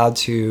only allowed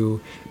to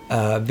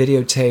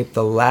videotape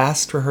the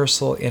last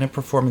rehearsal in a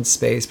performance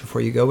space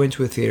before you go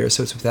into a theater,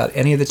 so it's without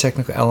any of the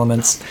technical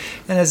elements.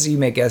 And as you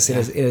may guess,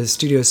 in a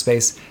studio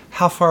space,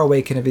 how far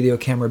away can a video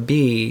camera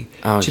be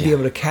to be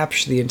able to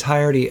capture the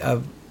entirety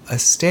of a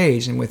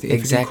stage and with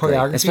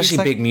choreography,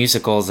 especially big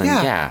musicals and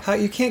how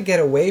you can't get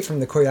away from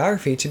the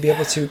choreography to be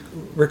able to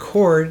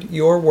record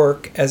your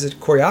work as a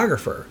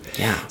choreographer.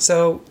 Yeah.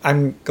 So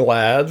I'm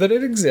glad that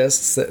it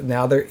exists, that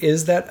now there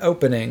is that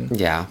opening.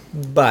 Yeah.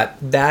 But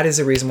that is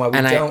a reason why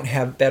we don't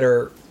have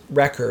better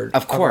record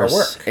of course our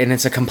work. And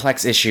it's a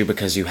complex issue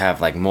because you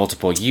have like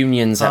multiple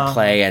unions at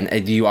play,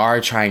 and you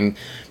are trying,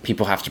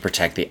 people have to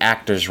protect the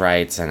actors'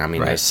 rights, and I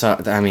mean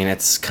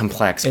it's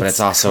complex, but it's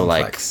also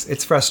complex.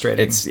 It's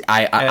frustrating.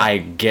 I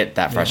get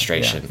that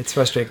frustration. It's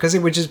frustrating because it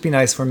would just be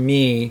nice for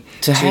me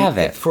to have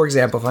it. For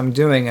example, if I'm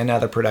doing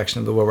another production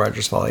of the Will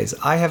Rogers Follies,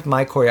 I have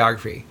my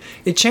choreography.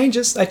 It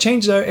changes. I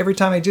change it every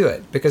time I do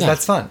it because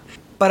that's fun.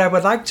 But I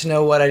would like to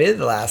know what I did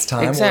the last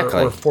time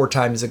or 4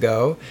 times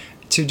ago,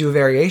 to do a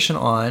variation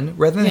on,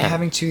 rather than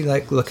having to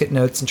like look at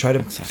notes and try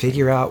to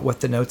figure out what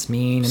the notes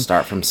mean and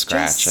start from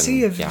scratch. Just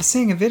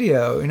seeing a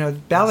video. You know,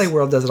 Ballet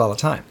World does it all the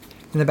time.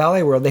 In the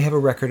Ballet World, they have a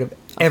record of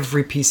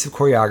every piece of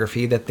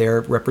choreography that their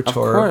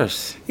repertoire. Of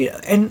course.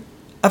 And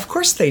of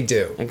course they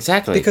do.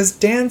 Exactly. Because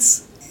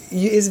dance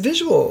is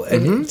visual,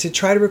 and to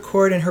try to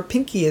record, and her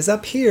pinky is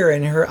up here,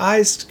 and her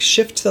eyes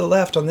shift to the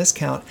left on this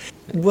count.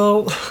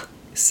 Well,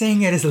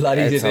 saying it is a lot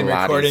easier than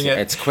recording it.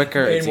 It's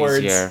quicker, it's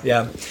easier.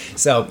 Yeah.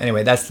 So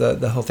anyway, that's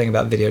the whole thing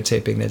about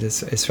videotaping that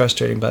is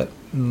frustrating, but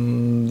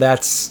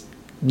that's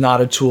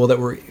not a tool that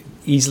we're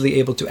easily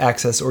able to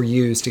access or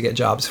use to get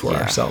jobs for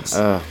ourselves.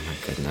 Oh my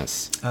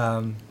goodness.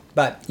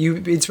 But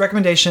it's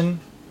recommendation,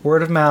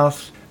 word of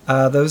mouth.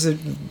 Those are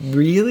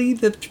really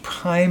the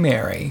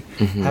primary.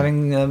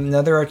 Having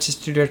another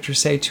artistic director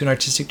say to an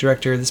artistic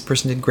director, "This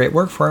person did great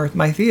work for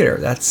my theater."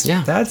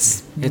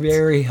 That's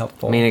very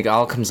helpful. I mean, it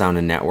all comes down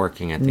to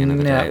networking at the end of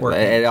the day.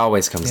 It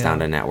always comes down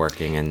to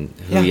networking and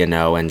who you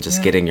know, and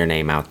just getting your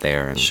name out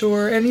there. And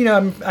sure, and you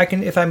know, I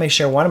can, if I may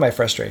share one of my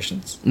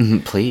frustrations.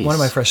 Please. One of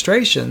my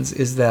frustrations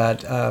is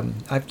that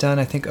I've done,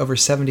 I think, over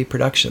 70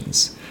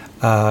 productions.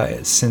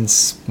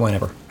 Since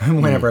whenever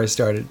I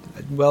started,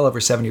 well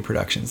over 70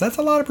 productions. That's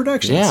a lot of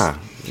productions. Yeah,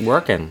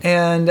 working.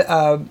 And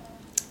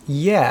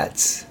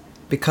yet,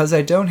 because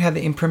I don't have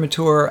the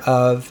imprimatur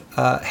of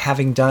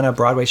having done a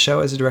Broadway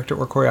show as a director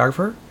or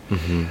choreographer,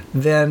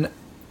 then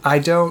I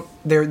don't.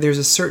 There's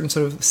a certain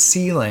sort of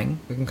ceiling.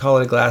 We can call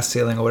it a glass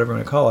ceiling or whatever we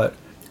want to call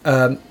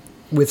it.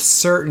 With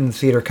certain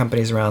theater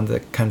companies around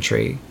the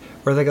country,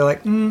 where they go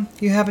like,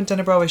 you haven't done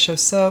a Broadway show,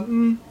 so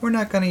we're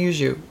not going to use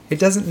you. It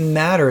doesn't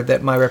matter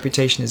that my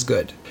reputation is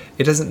good.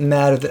 It doesn't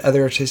matter that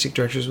other artistic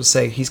directors will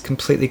say he's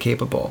completely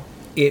capable.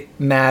 It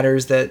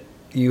matters that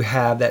you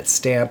have that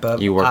stamp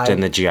of... You worked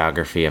in the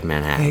geography of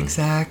Manhattan.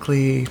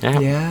 Exactly.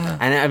 Yeah.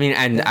 And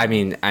I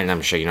mean, and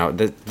I'm sure, you know,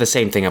 the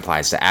same thing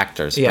applies to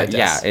actors. Yeah, but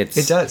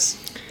it does.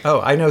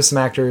 Oh, I know some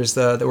actors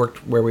that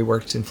worked where we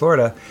worked in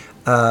Florida.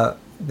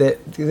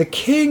 The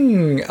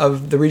king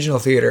of the regional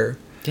theater.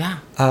 Yeah.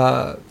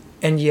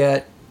 And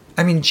yet,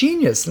 I mean,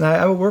 genius. And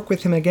I will work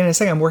with him again in a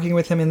second. I'm working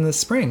with him in the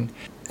spring.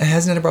 And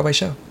hasn't done a Broadway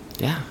show.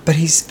 Yeah. But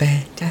he's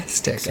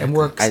fantastic and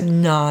works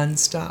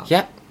nonstop.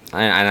 Yep.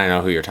 And I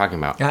know who you're talking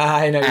about.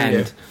 I know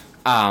you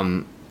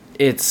do.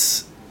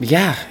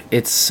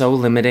 It's so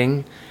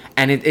limiting.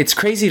 And it's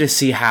crazy to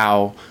see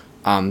how,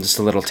 just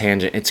a little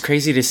tangent, it's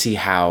crazy to see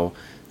how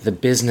the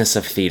business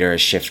of theater is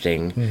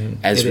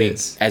shifting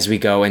as we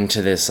go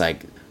into this,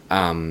 like,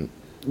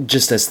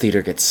 just as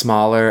theater gets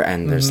smaller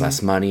and there's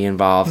less money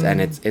involved.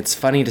 And it's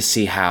funny to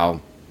see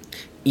how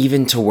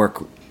even to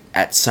work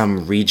at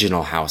some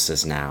regional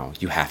houses now,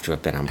 you have to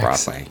have been on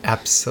Broadway.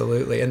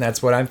 Absolutely. And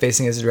that's what I'm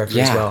facing as a director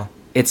as well.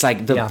 It's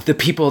like the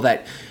people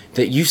that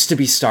used to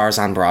be stars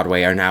on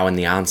Broadway are now in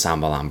the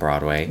ensemble on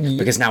Broadway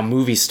because now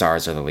movie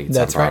stars are the leads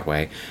on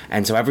Broadway. Right.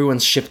 And so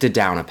everyone's shifted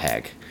down a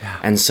peg. Yeah.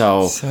 And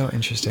so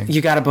interesting.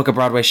 You got to book a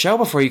Broadway show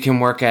before you can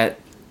work at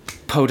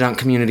Podunk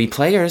Community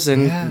Players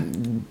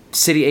and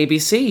City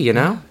ABC, you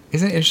know? Yeah.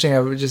 Isn't it interesting? I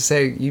would just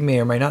say, you may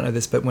or may not know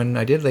this, but when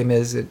I did Les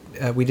Mis,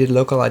 we did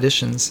local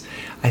auditions.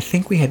 I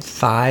think we had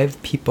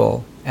 5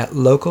 people at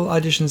local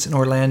auditions in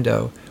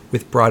Orlando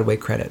with Broadway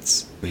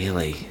credits.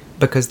 Really?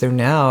 Because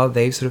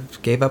they sort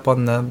of gave up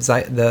on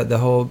the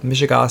whole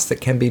mishigas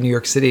that can be New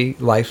York City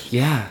life.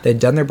 Yeah. They'd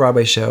done their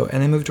Broadway show,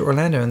 and they moved to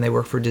Orlando, and they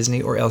worked for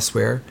Disney or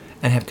elsewhere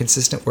and have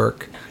consistent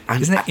work.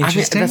 Isn't that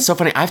interesting? That's so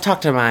funny. I've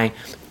talked to my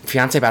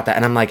fiance about that,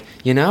 and I'm like,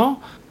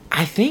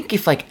 I think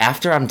if like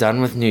after I'm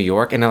done with New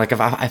York, and like if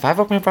I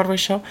book my Broadway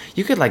show,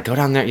 you could like go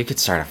down there, you could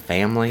start a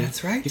family.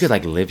 That's right. You could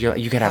like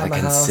you could have a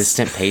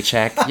consistent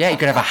paycheck. Yeah, you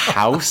could have a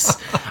house.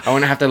 I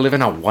wouldn't have to live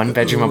in a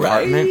 1-bedroom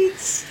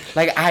apartment.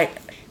 Like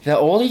the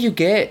older you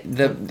get,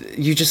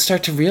 you just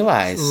start to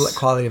realize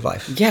quality of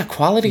life. Yeah,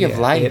 quality of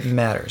life. It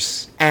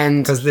matters.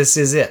 And because this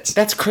is it.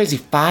 That's crazy.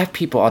 5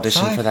 people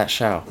auditioned for that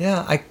show.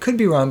 Yeah, I could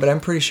be wrong, but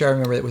I'm pretty sure I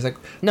remember it was like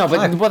no,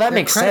 but that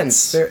makes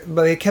sense.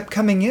 But they kept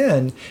coming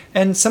in,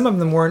 and some of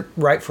them weren't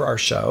right for our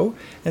show,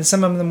 and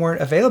some of them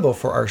weren't available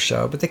for our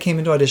show, but they came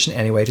into audition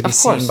anyway to be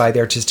seen by the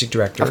artistic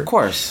director. Of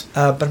course.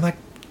 But I'm like,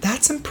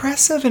 that's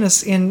impressive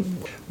in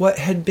what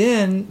had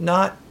been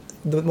not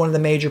one of the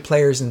major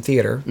players in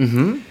theater.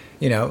 Mm-hmm.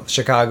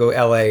 Chicago,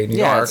 L.A., New York.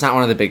 Yeah, it's not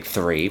one of the big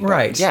 3.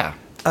 Right. Yeah.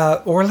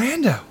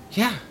 Orlando.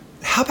 Yeah.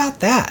 How about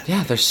that?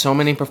 Yeah, there's so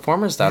many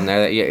performers down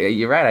there. That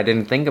you're right. I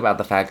didn't think about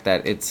the fact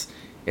that it's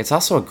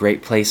also a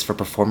great place for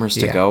performers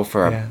to go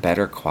for a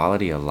better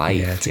quality of life.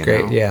 Yeah, it's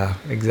great. Yeah,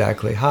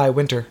 exactly. Hi,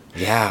 winter.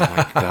 Yeah, oh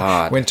my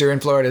God. Winter in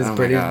Florida is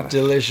pretty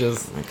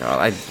delicious. Oh my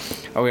God.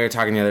 We were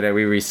talking the other day.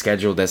 We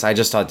rescheduled this. I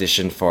just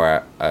auditioned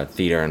for a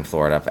theater in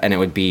Florida, and it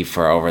would be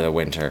for over the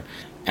winter.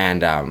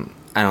 And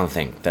I don't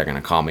think they're going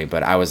to call me,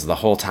 but the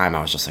whole time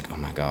I was just like, oh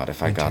my God,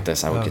 if I got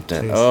this, I would get to,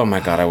 please. Oh my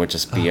God, I would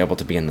just be able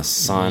to be in the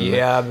sun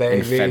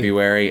in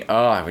February.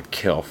 Oh, I would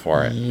kill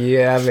for it.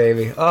 Yeah,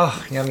 baby.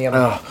 Oh, yum, yum.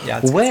 Oh. Yeah,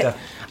 it's good stuff.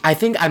 I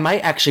think I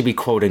might actually be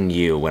quoting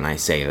you when I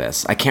say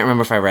this. I can't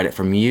remember if I read it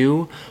from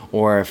you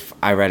or if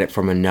I read it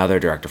from another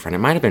director friend. It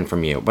might have been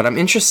from you, but I'm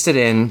interested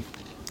in,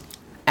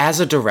 as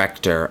a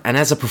director and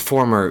as a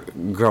performer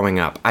growing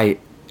up,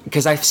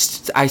 because I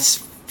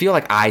feel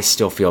like I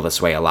still feel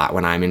this way a lot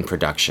when I'm in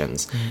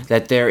productions,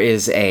 that there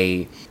is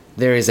a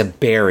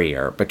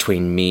barrier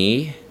between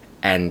me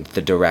and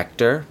the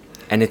director,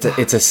 and it's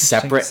a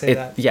separate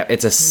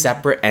it's a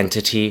separate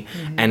entity,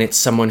 and it's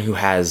someone who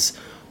has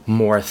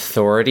more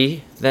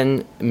authority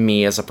than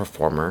me as a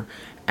performer,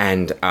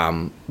 and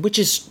which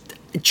is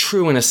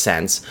true in a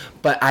sense,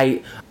 but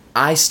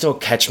I still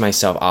catch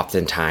myself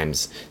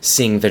oftentimes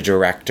seeing the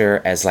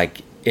director as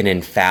like an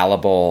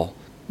infallible,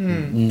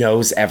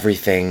 knows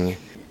everything.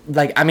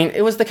 Like, I mean,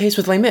 it was the case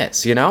with Les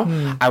Mis,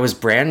 I was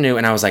brand new,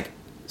 and I was like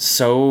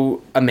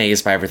so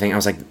amazed by everything. I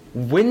was like,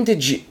 when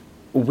did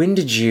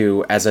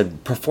you as a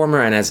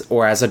performer and as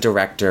a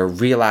director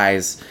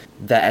realize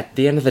that at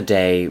the end of the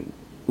day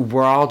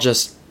we're all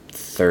just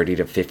 30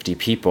 to 50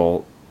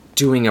 people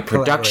doing a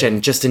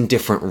production just in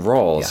different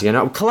roles,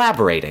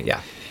 collaborating.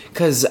 Yeah.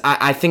 Because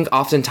I think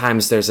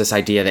oftentimes there's this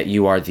idea that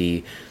you are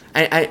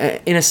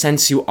in a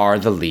sense, you are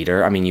the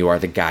leader. I mean, you are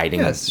the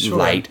guiding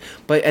light.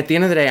 But at the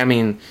end of the day, I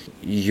mean,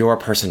 you're a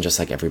person just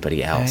like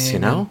everybody else,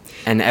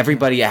 And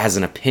everybody has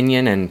an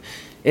opinion, and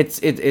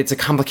it's a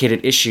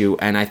complicated issue.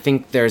 And I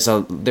think there's a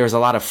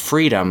lot of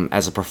freedom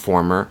as a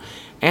performer,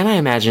 and I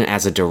imagine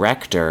as a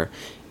director,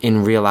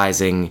 in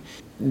realizing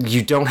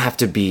you don't have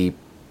to be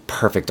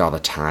perfect all the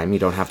time. You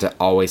don't have to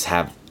always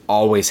have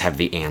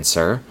the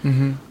answer.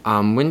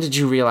 Mm-hmm. When did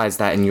you realize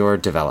that in your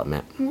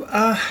development?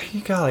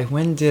 Golly,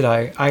 when did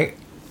I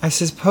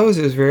suppose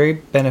it was very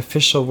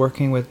beneficial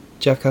working with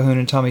Jeff Calhoun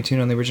and Tommy Tune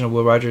on the original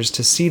Will Rogers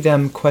to see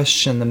them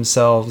question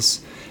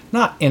themselves,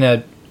 not in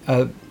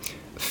a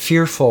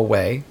fearful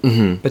way,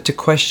 but to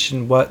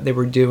question what they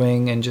were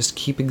doing and just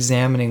keep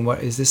examining,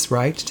 is this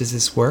right? Does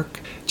this work?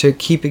 To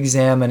keep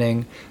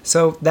examining.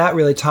 So that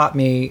really taught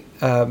me,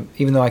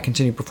 even though I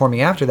continued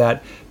performing after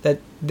that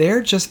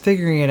they're just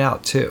figuring it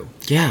out too.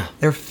 Yeah.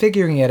 They're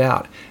figuring it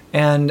out.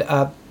 And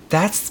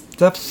that's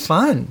the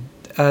fun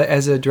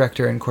as a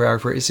director and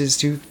choreographer is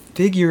to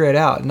figure it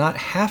out, not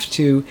have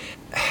to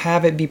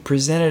have it be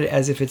presented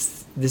as if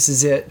this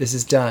is it, this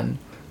is done.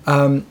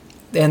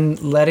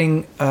 And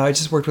letting, I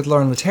just worked with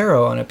Lauren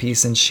Latero on a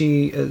piece, and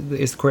she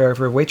is the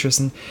choreographer of Waitress,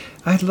 and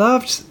I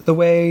loved the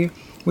way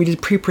we did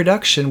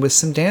pre-production with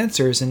some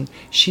dancers, and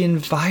she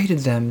invited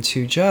them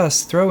to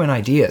just throw in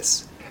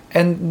ideas.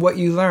 And what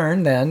you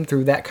learn then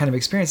through that kind of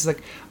experience is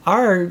like,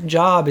 our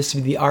job is to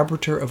be the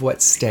arbiter of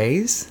what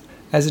stays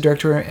as a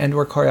director and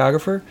or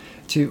choreographer.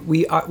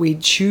 We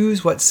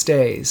choose what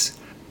stays,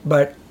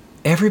 but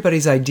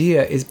everybody's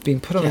idea is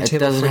being put on the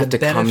table for the benefit. It doesn't have to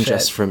come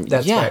just from...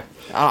 That's right.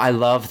 Oh, I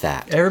love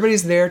that.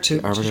 Everybody's there to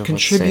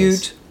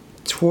contribute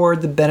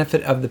toward the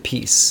benefit of the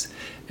piece.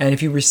 And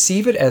if you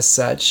receive it as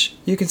such,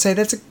 you can say,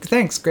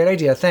 thanks, great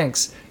idea,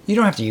 thanks. You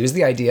don't have to use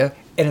the idea,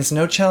 and it's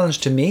no challenge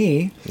to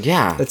me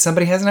that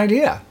somebody has an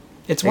idea.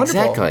 It's wonderful.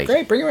 Exactly.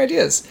 Great, bring your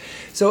ideas.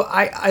 So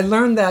I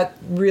learned that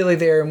really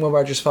there in Will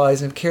Rogers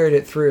Follies and have carried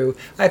it through.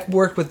 I've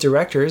worked with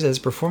directors as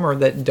a performer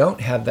that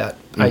don't have that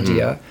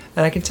idea.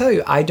 And I can tell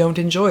you, I don't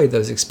enjoy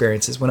those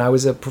experiences. When I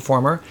was a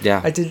performer,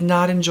 I did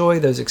not enjoy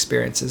those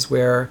experiences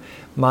where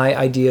my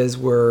ideas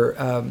were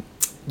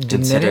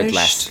considered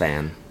less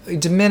than.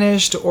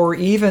 Diminished, or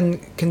even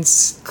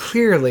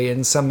clearly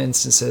in some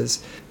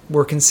instances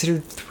were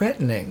considered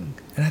threatening.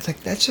 And I thought,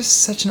 that's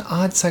just such an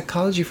odd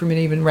psychology for me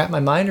to even wrap my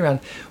mind around.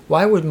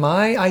 Why would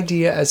my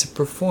idea as a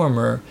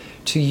performer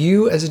to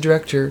you as a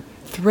director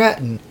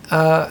threaten?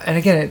 And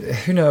again,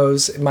 who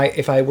knows?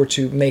 If I were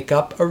to make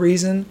up a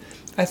reason,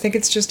 I think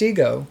it's just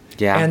ego.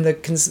 Yeah. And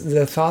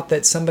the thought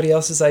that somebody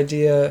else's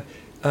idea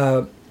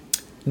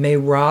may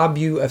rob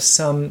you of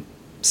some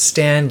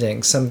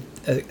standing, some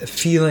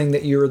feeling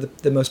that you're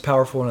the most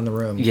powerful one in the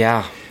room.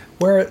 Yeah.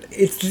 Where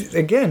it's,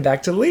 again,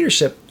 back to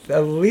leadership.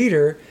 A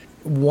leader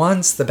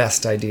wants the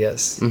best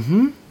ideas.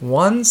 Mm-hmm.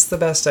 Wants the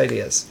best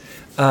ideas.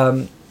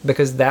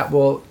 Because that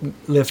will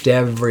lift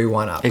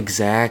everyone up.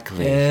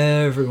 Exactly.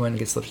 Everyone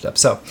gets lifted up.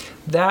 So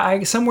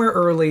somewhere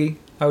early,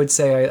 I would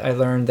say I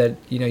learned that,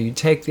 you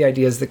take the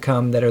ideas that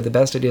come that are the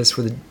best ideas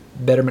for the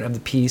betterment of the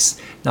piece,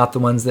 not the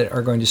ones that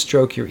are going to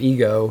stroke your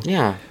ego.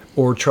 Yeah.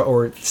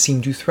 Or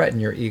seem to threaten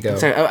your ego.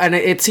 Exactly. And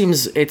it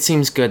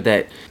seems good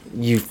that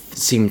you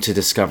seem to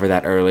discover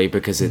that early,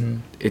 because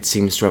it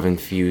seems to have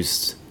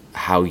infused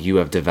how you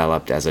have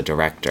developed as a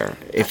director.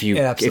 If you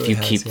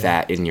keep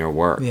that in your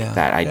work,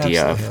 that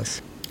idea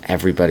of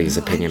everybody's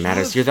opinion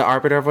matters. You're the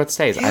arbiter of what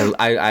stays. Yeah.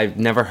 I've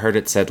never heard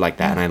it said like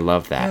that, and I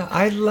love that. Yeah,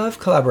 I love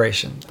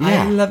collaboration.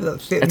 Yeah. I love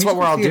That's what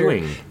we're all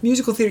doing.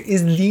 Musical theater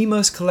is the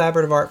most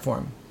collaborative art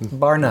form,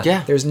 bar none.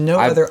 Yeah. There's no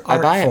other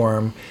art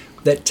form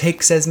that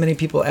takes as many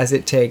people as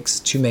it takes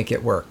to make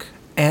it work.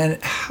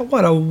 And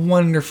what a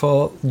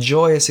wonderful,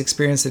 joyous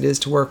experience it is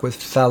to work with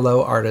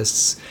fellow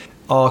artists,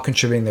 all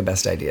contributing their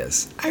best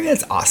ideas. I mean,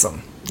 it's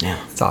awesome.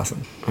 Yeah. It's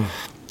awesome.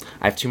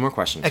 I have two more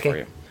questions for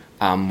you.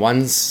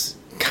 One's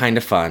kind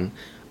of fun.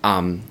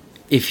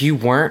 If you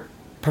weren't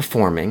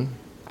performing,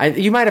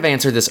 you might have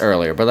answered this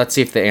earlier, but let's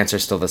see if the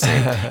answer's still the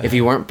same. If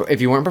you weren't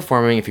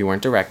performing, if you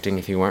weren't directing,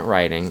 if you weren't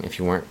writing, if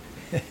you weren't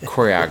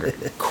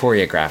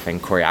choreographing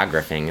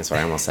is what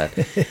I almost said.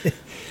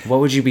 What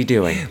would you be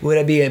doing? Would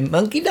I be a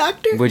monkey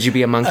doctor? Would you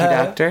be a monkey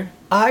doctor?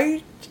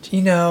 At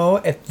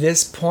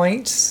this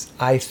point,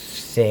 I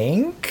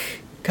think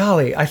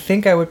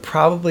I would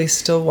probably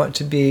still want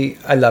to be,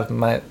 I love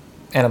my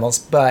animals,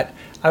 but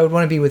I would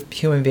want to be with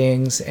human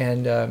beings,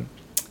 and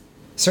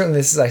certainly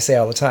this is, I say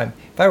all the time,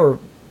 if I were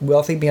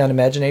wealthy beyond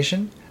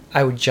imagination,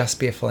 I would just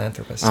be a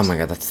philanthropist. Oh my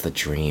God, that's the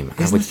dream.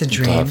 Isn't it the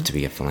dream? I would love to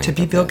be a philanthropist.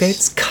 To be Bill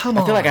Gates? Come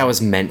on. I feel like I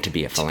was meant to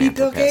be a philanthropist.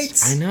 To be Bill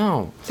Gates? I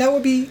know. That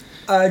would be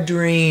a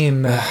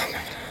dream.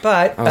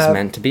 But I was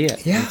meant to be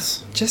it. Yeah,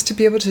 just to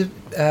be able to,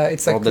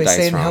 it's like they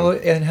say in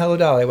Hello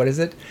Dolly, what is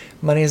it?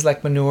 Money is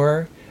like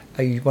manure.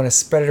 You want to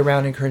spread it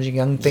around, encouraging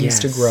young things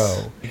to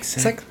grow. Exactly.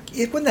 It's like,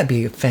 wouldn't that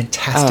be a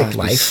fantastic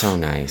life? So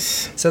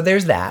nice. So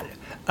there's that.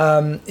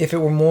 If it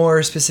were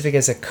more specific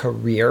as a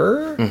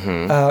career,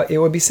 it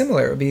would be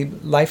similar. It would be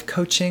life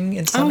coaching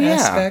in some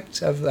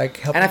aspect of like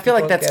helping. And I feel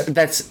like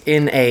that's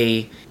in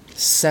a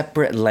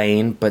separate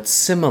lane, but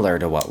similar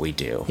to what we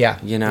do. Yeah,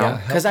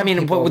 because I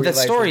mean, with the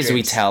stories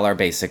we tell are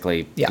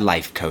basically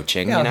life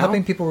coaching. Yeah,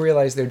 helping people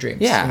realize their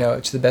dreams. Yeah,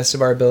 to the best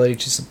of our ability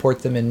to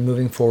support them in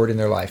moving forward in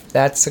their life.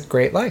 That's a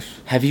great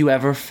life. Have you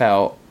ever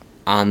felt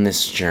on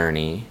this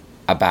journey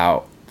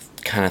about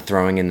kind of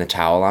throwing in the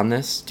towel on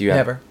this?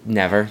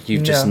 Never.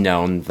 You've just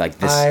known like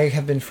this. I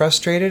have been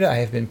frustrated. I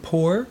have been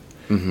poor.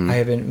 I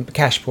have been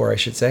cash poor, I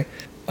should say.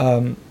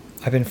 I've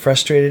been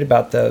frustrated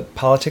about the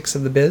politics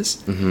of the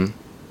biz,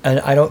 and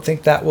I don't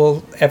think that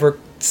will ever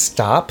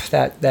stop.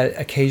 That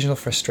occasional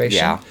frustration.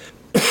 Yeah.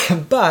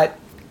 But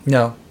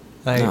no.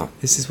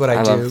 This is what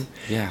I do.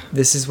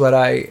 This is what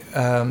I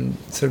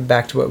sort of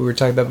back to what we were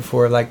talking about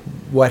before. Like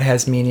what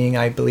has meaning?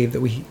 I believe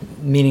that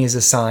meaning is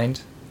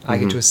assigned. I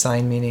get to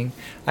assign meaning.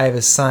 I have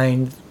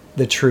assigned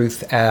the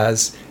truth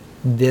as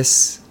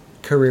this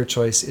career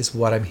choice is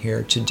what I'm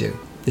here to do.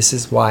 This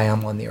is why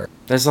I'm on the earth.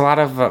 There's a lot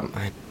of, oh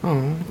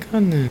my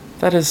goodness.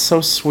 That is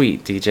so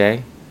sweet,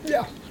 DJ.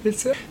 Yeah,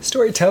 it's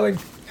storytelling.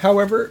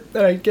 However,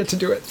 that I get to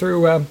do it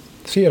through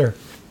theater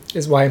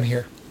is why I'm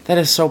here. That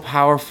is so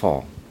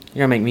powerful.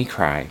 You're going to make me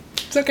cry.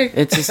 It's okay.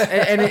 It's just,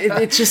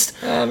 it's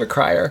just. I'm a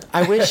crier.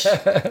 I wish,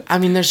 I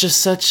mean, there's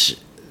such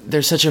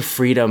a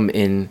freedom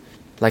in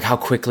like how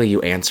quickly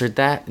you answered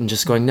that and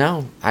just going,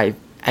 no, and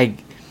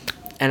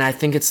I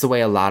think it's the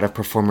way a lot of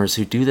performers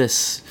who do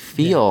this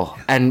feel,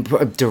 and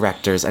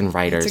directors and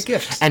writers. It's a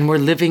gift. And we're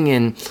living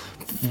in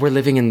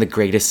the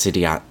greatest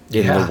city in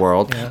the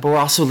world, but we're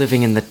also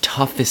living in the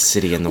toughest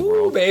city in the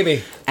world.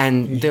 Baby.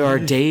 And there are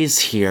days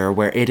here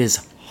where it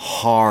is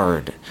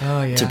hard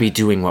to be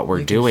doing what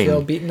we're doing.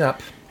 Feel beaten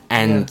up.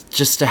 And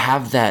just to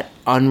have that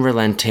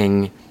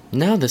unrelenting,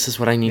 no, this is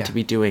what I need to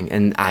be doing.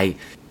 And I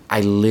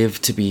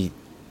live to be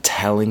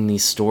telling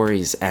these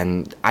stories,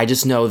 and I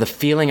just know the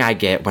feeling I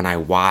get when I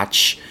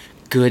watch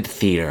good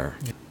theater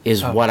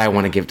is what I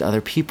want to give to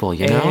other people,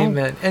 you know?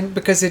 Amen. And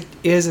because it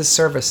is a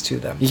service to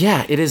them.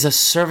 Yeah, it is a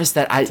service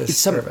that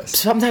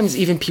sometimes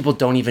even people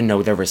don't even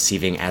know they're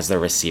receiving as they're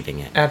receiving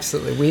it.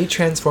 Absolutely. We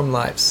transform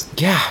lives.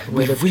 Yeah,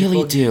 we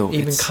really do.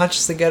 Even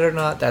consciously get it or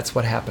not, that's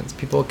what happens.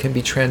 People can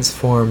be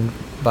transformed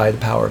by the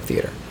power of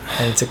theater.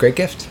 And it's a great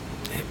gift.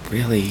 It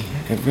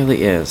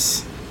really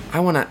is. I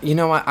want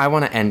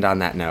to end on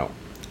that note.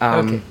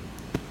 Okay.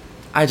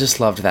 I just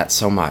loved that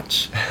so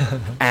much.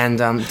 And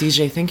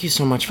DJ, thank you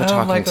so much for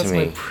talking Michael, to me.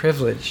 it's my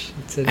privilege.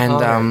 It's an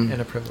honor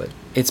and a privilege.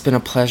 It's been a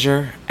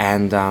pleasure,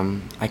 and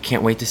I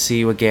can't wait to see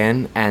you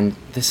again. And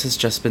this has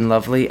just been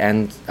lovely,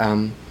 and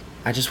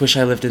I just wish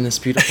I lived in this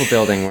beautiful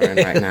building we're in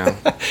right now.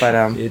 But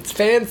it's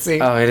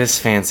fancy. Oh, it is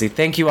fancy.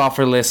 Thank you all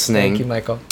for listening. Thank you, Michael.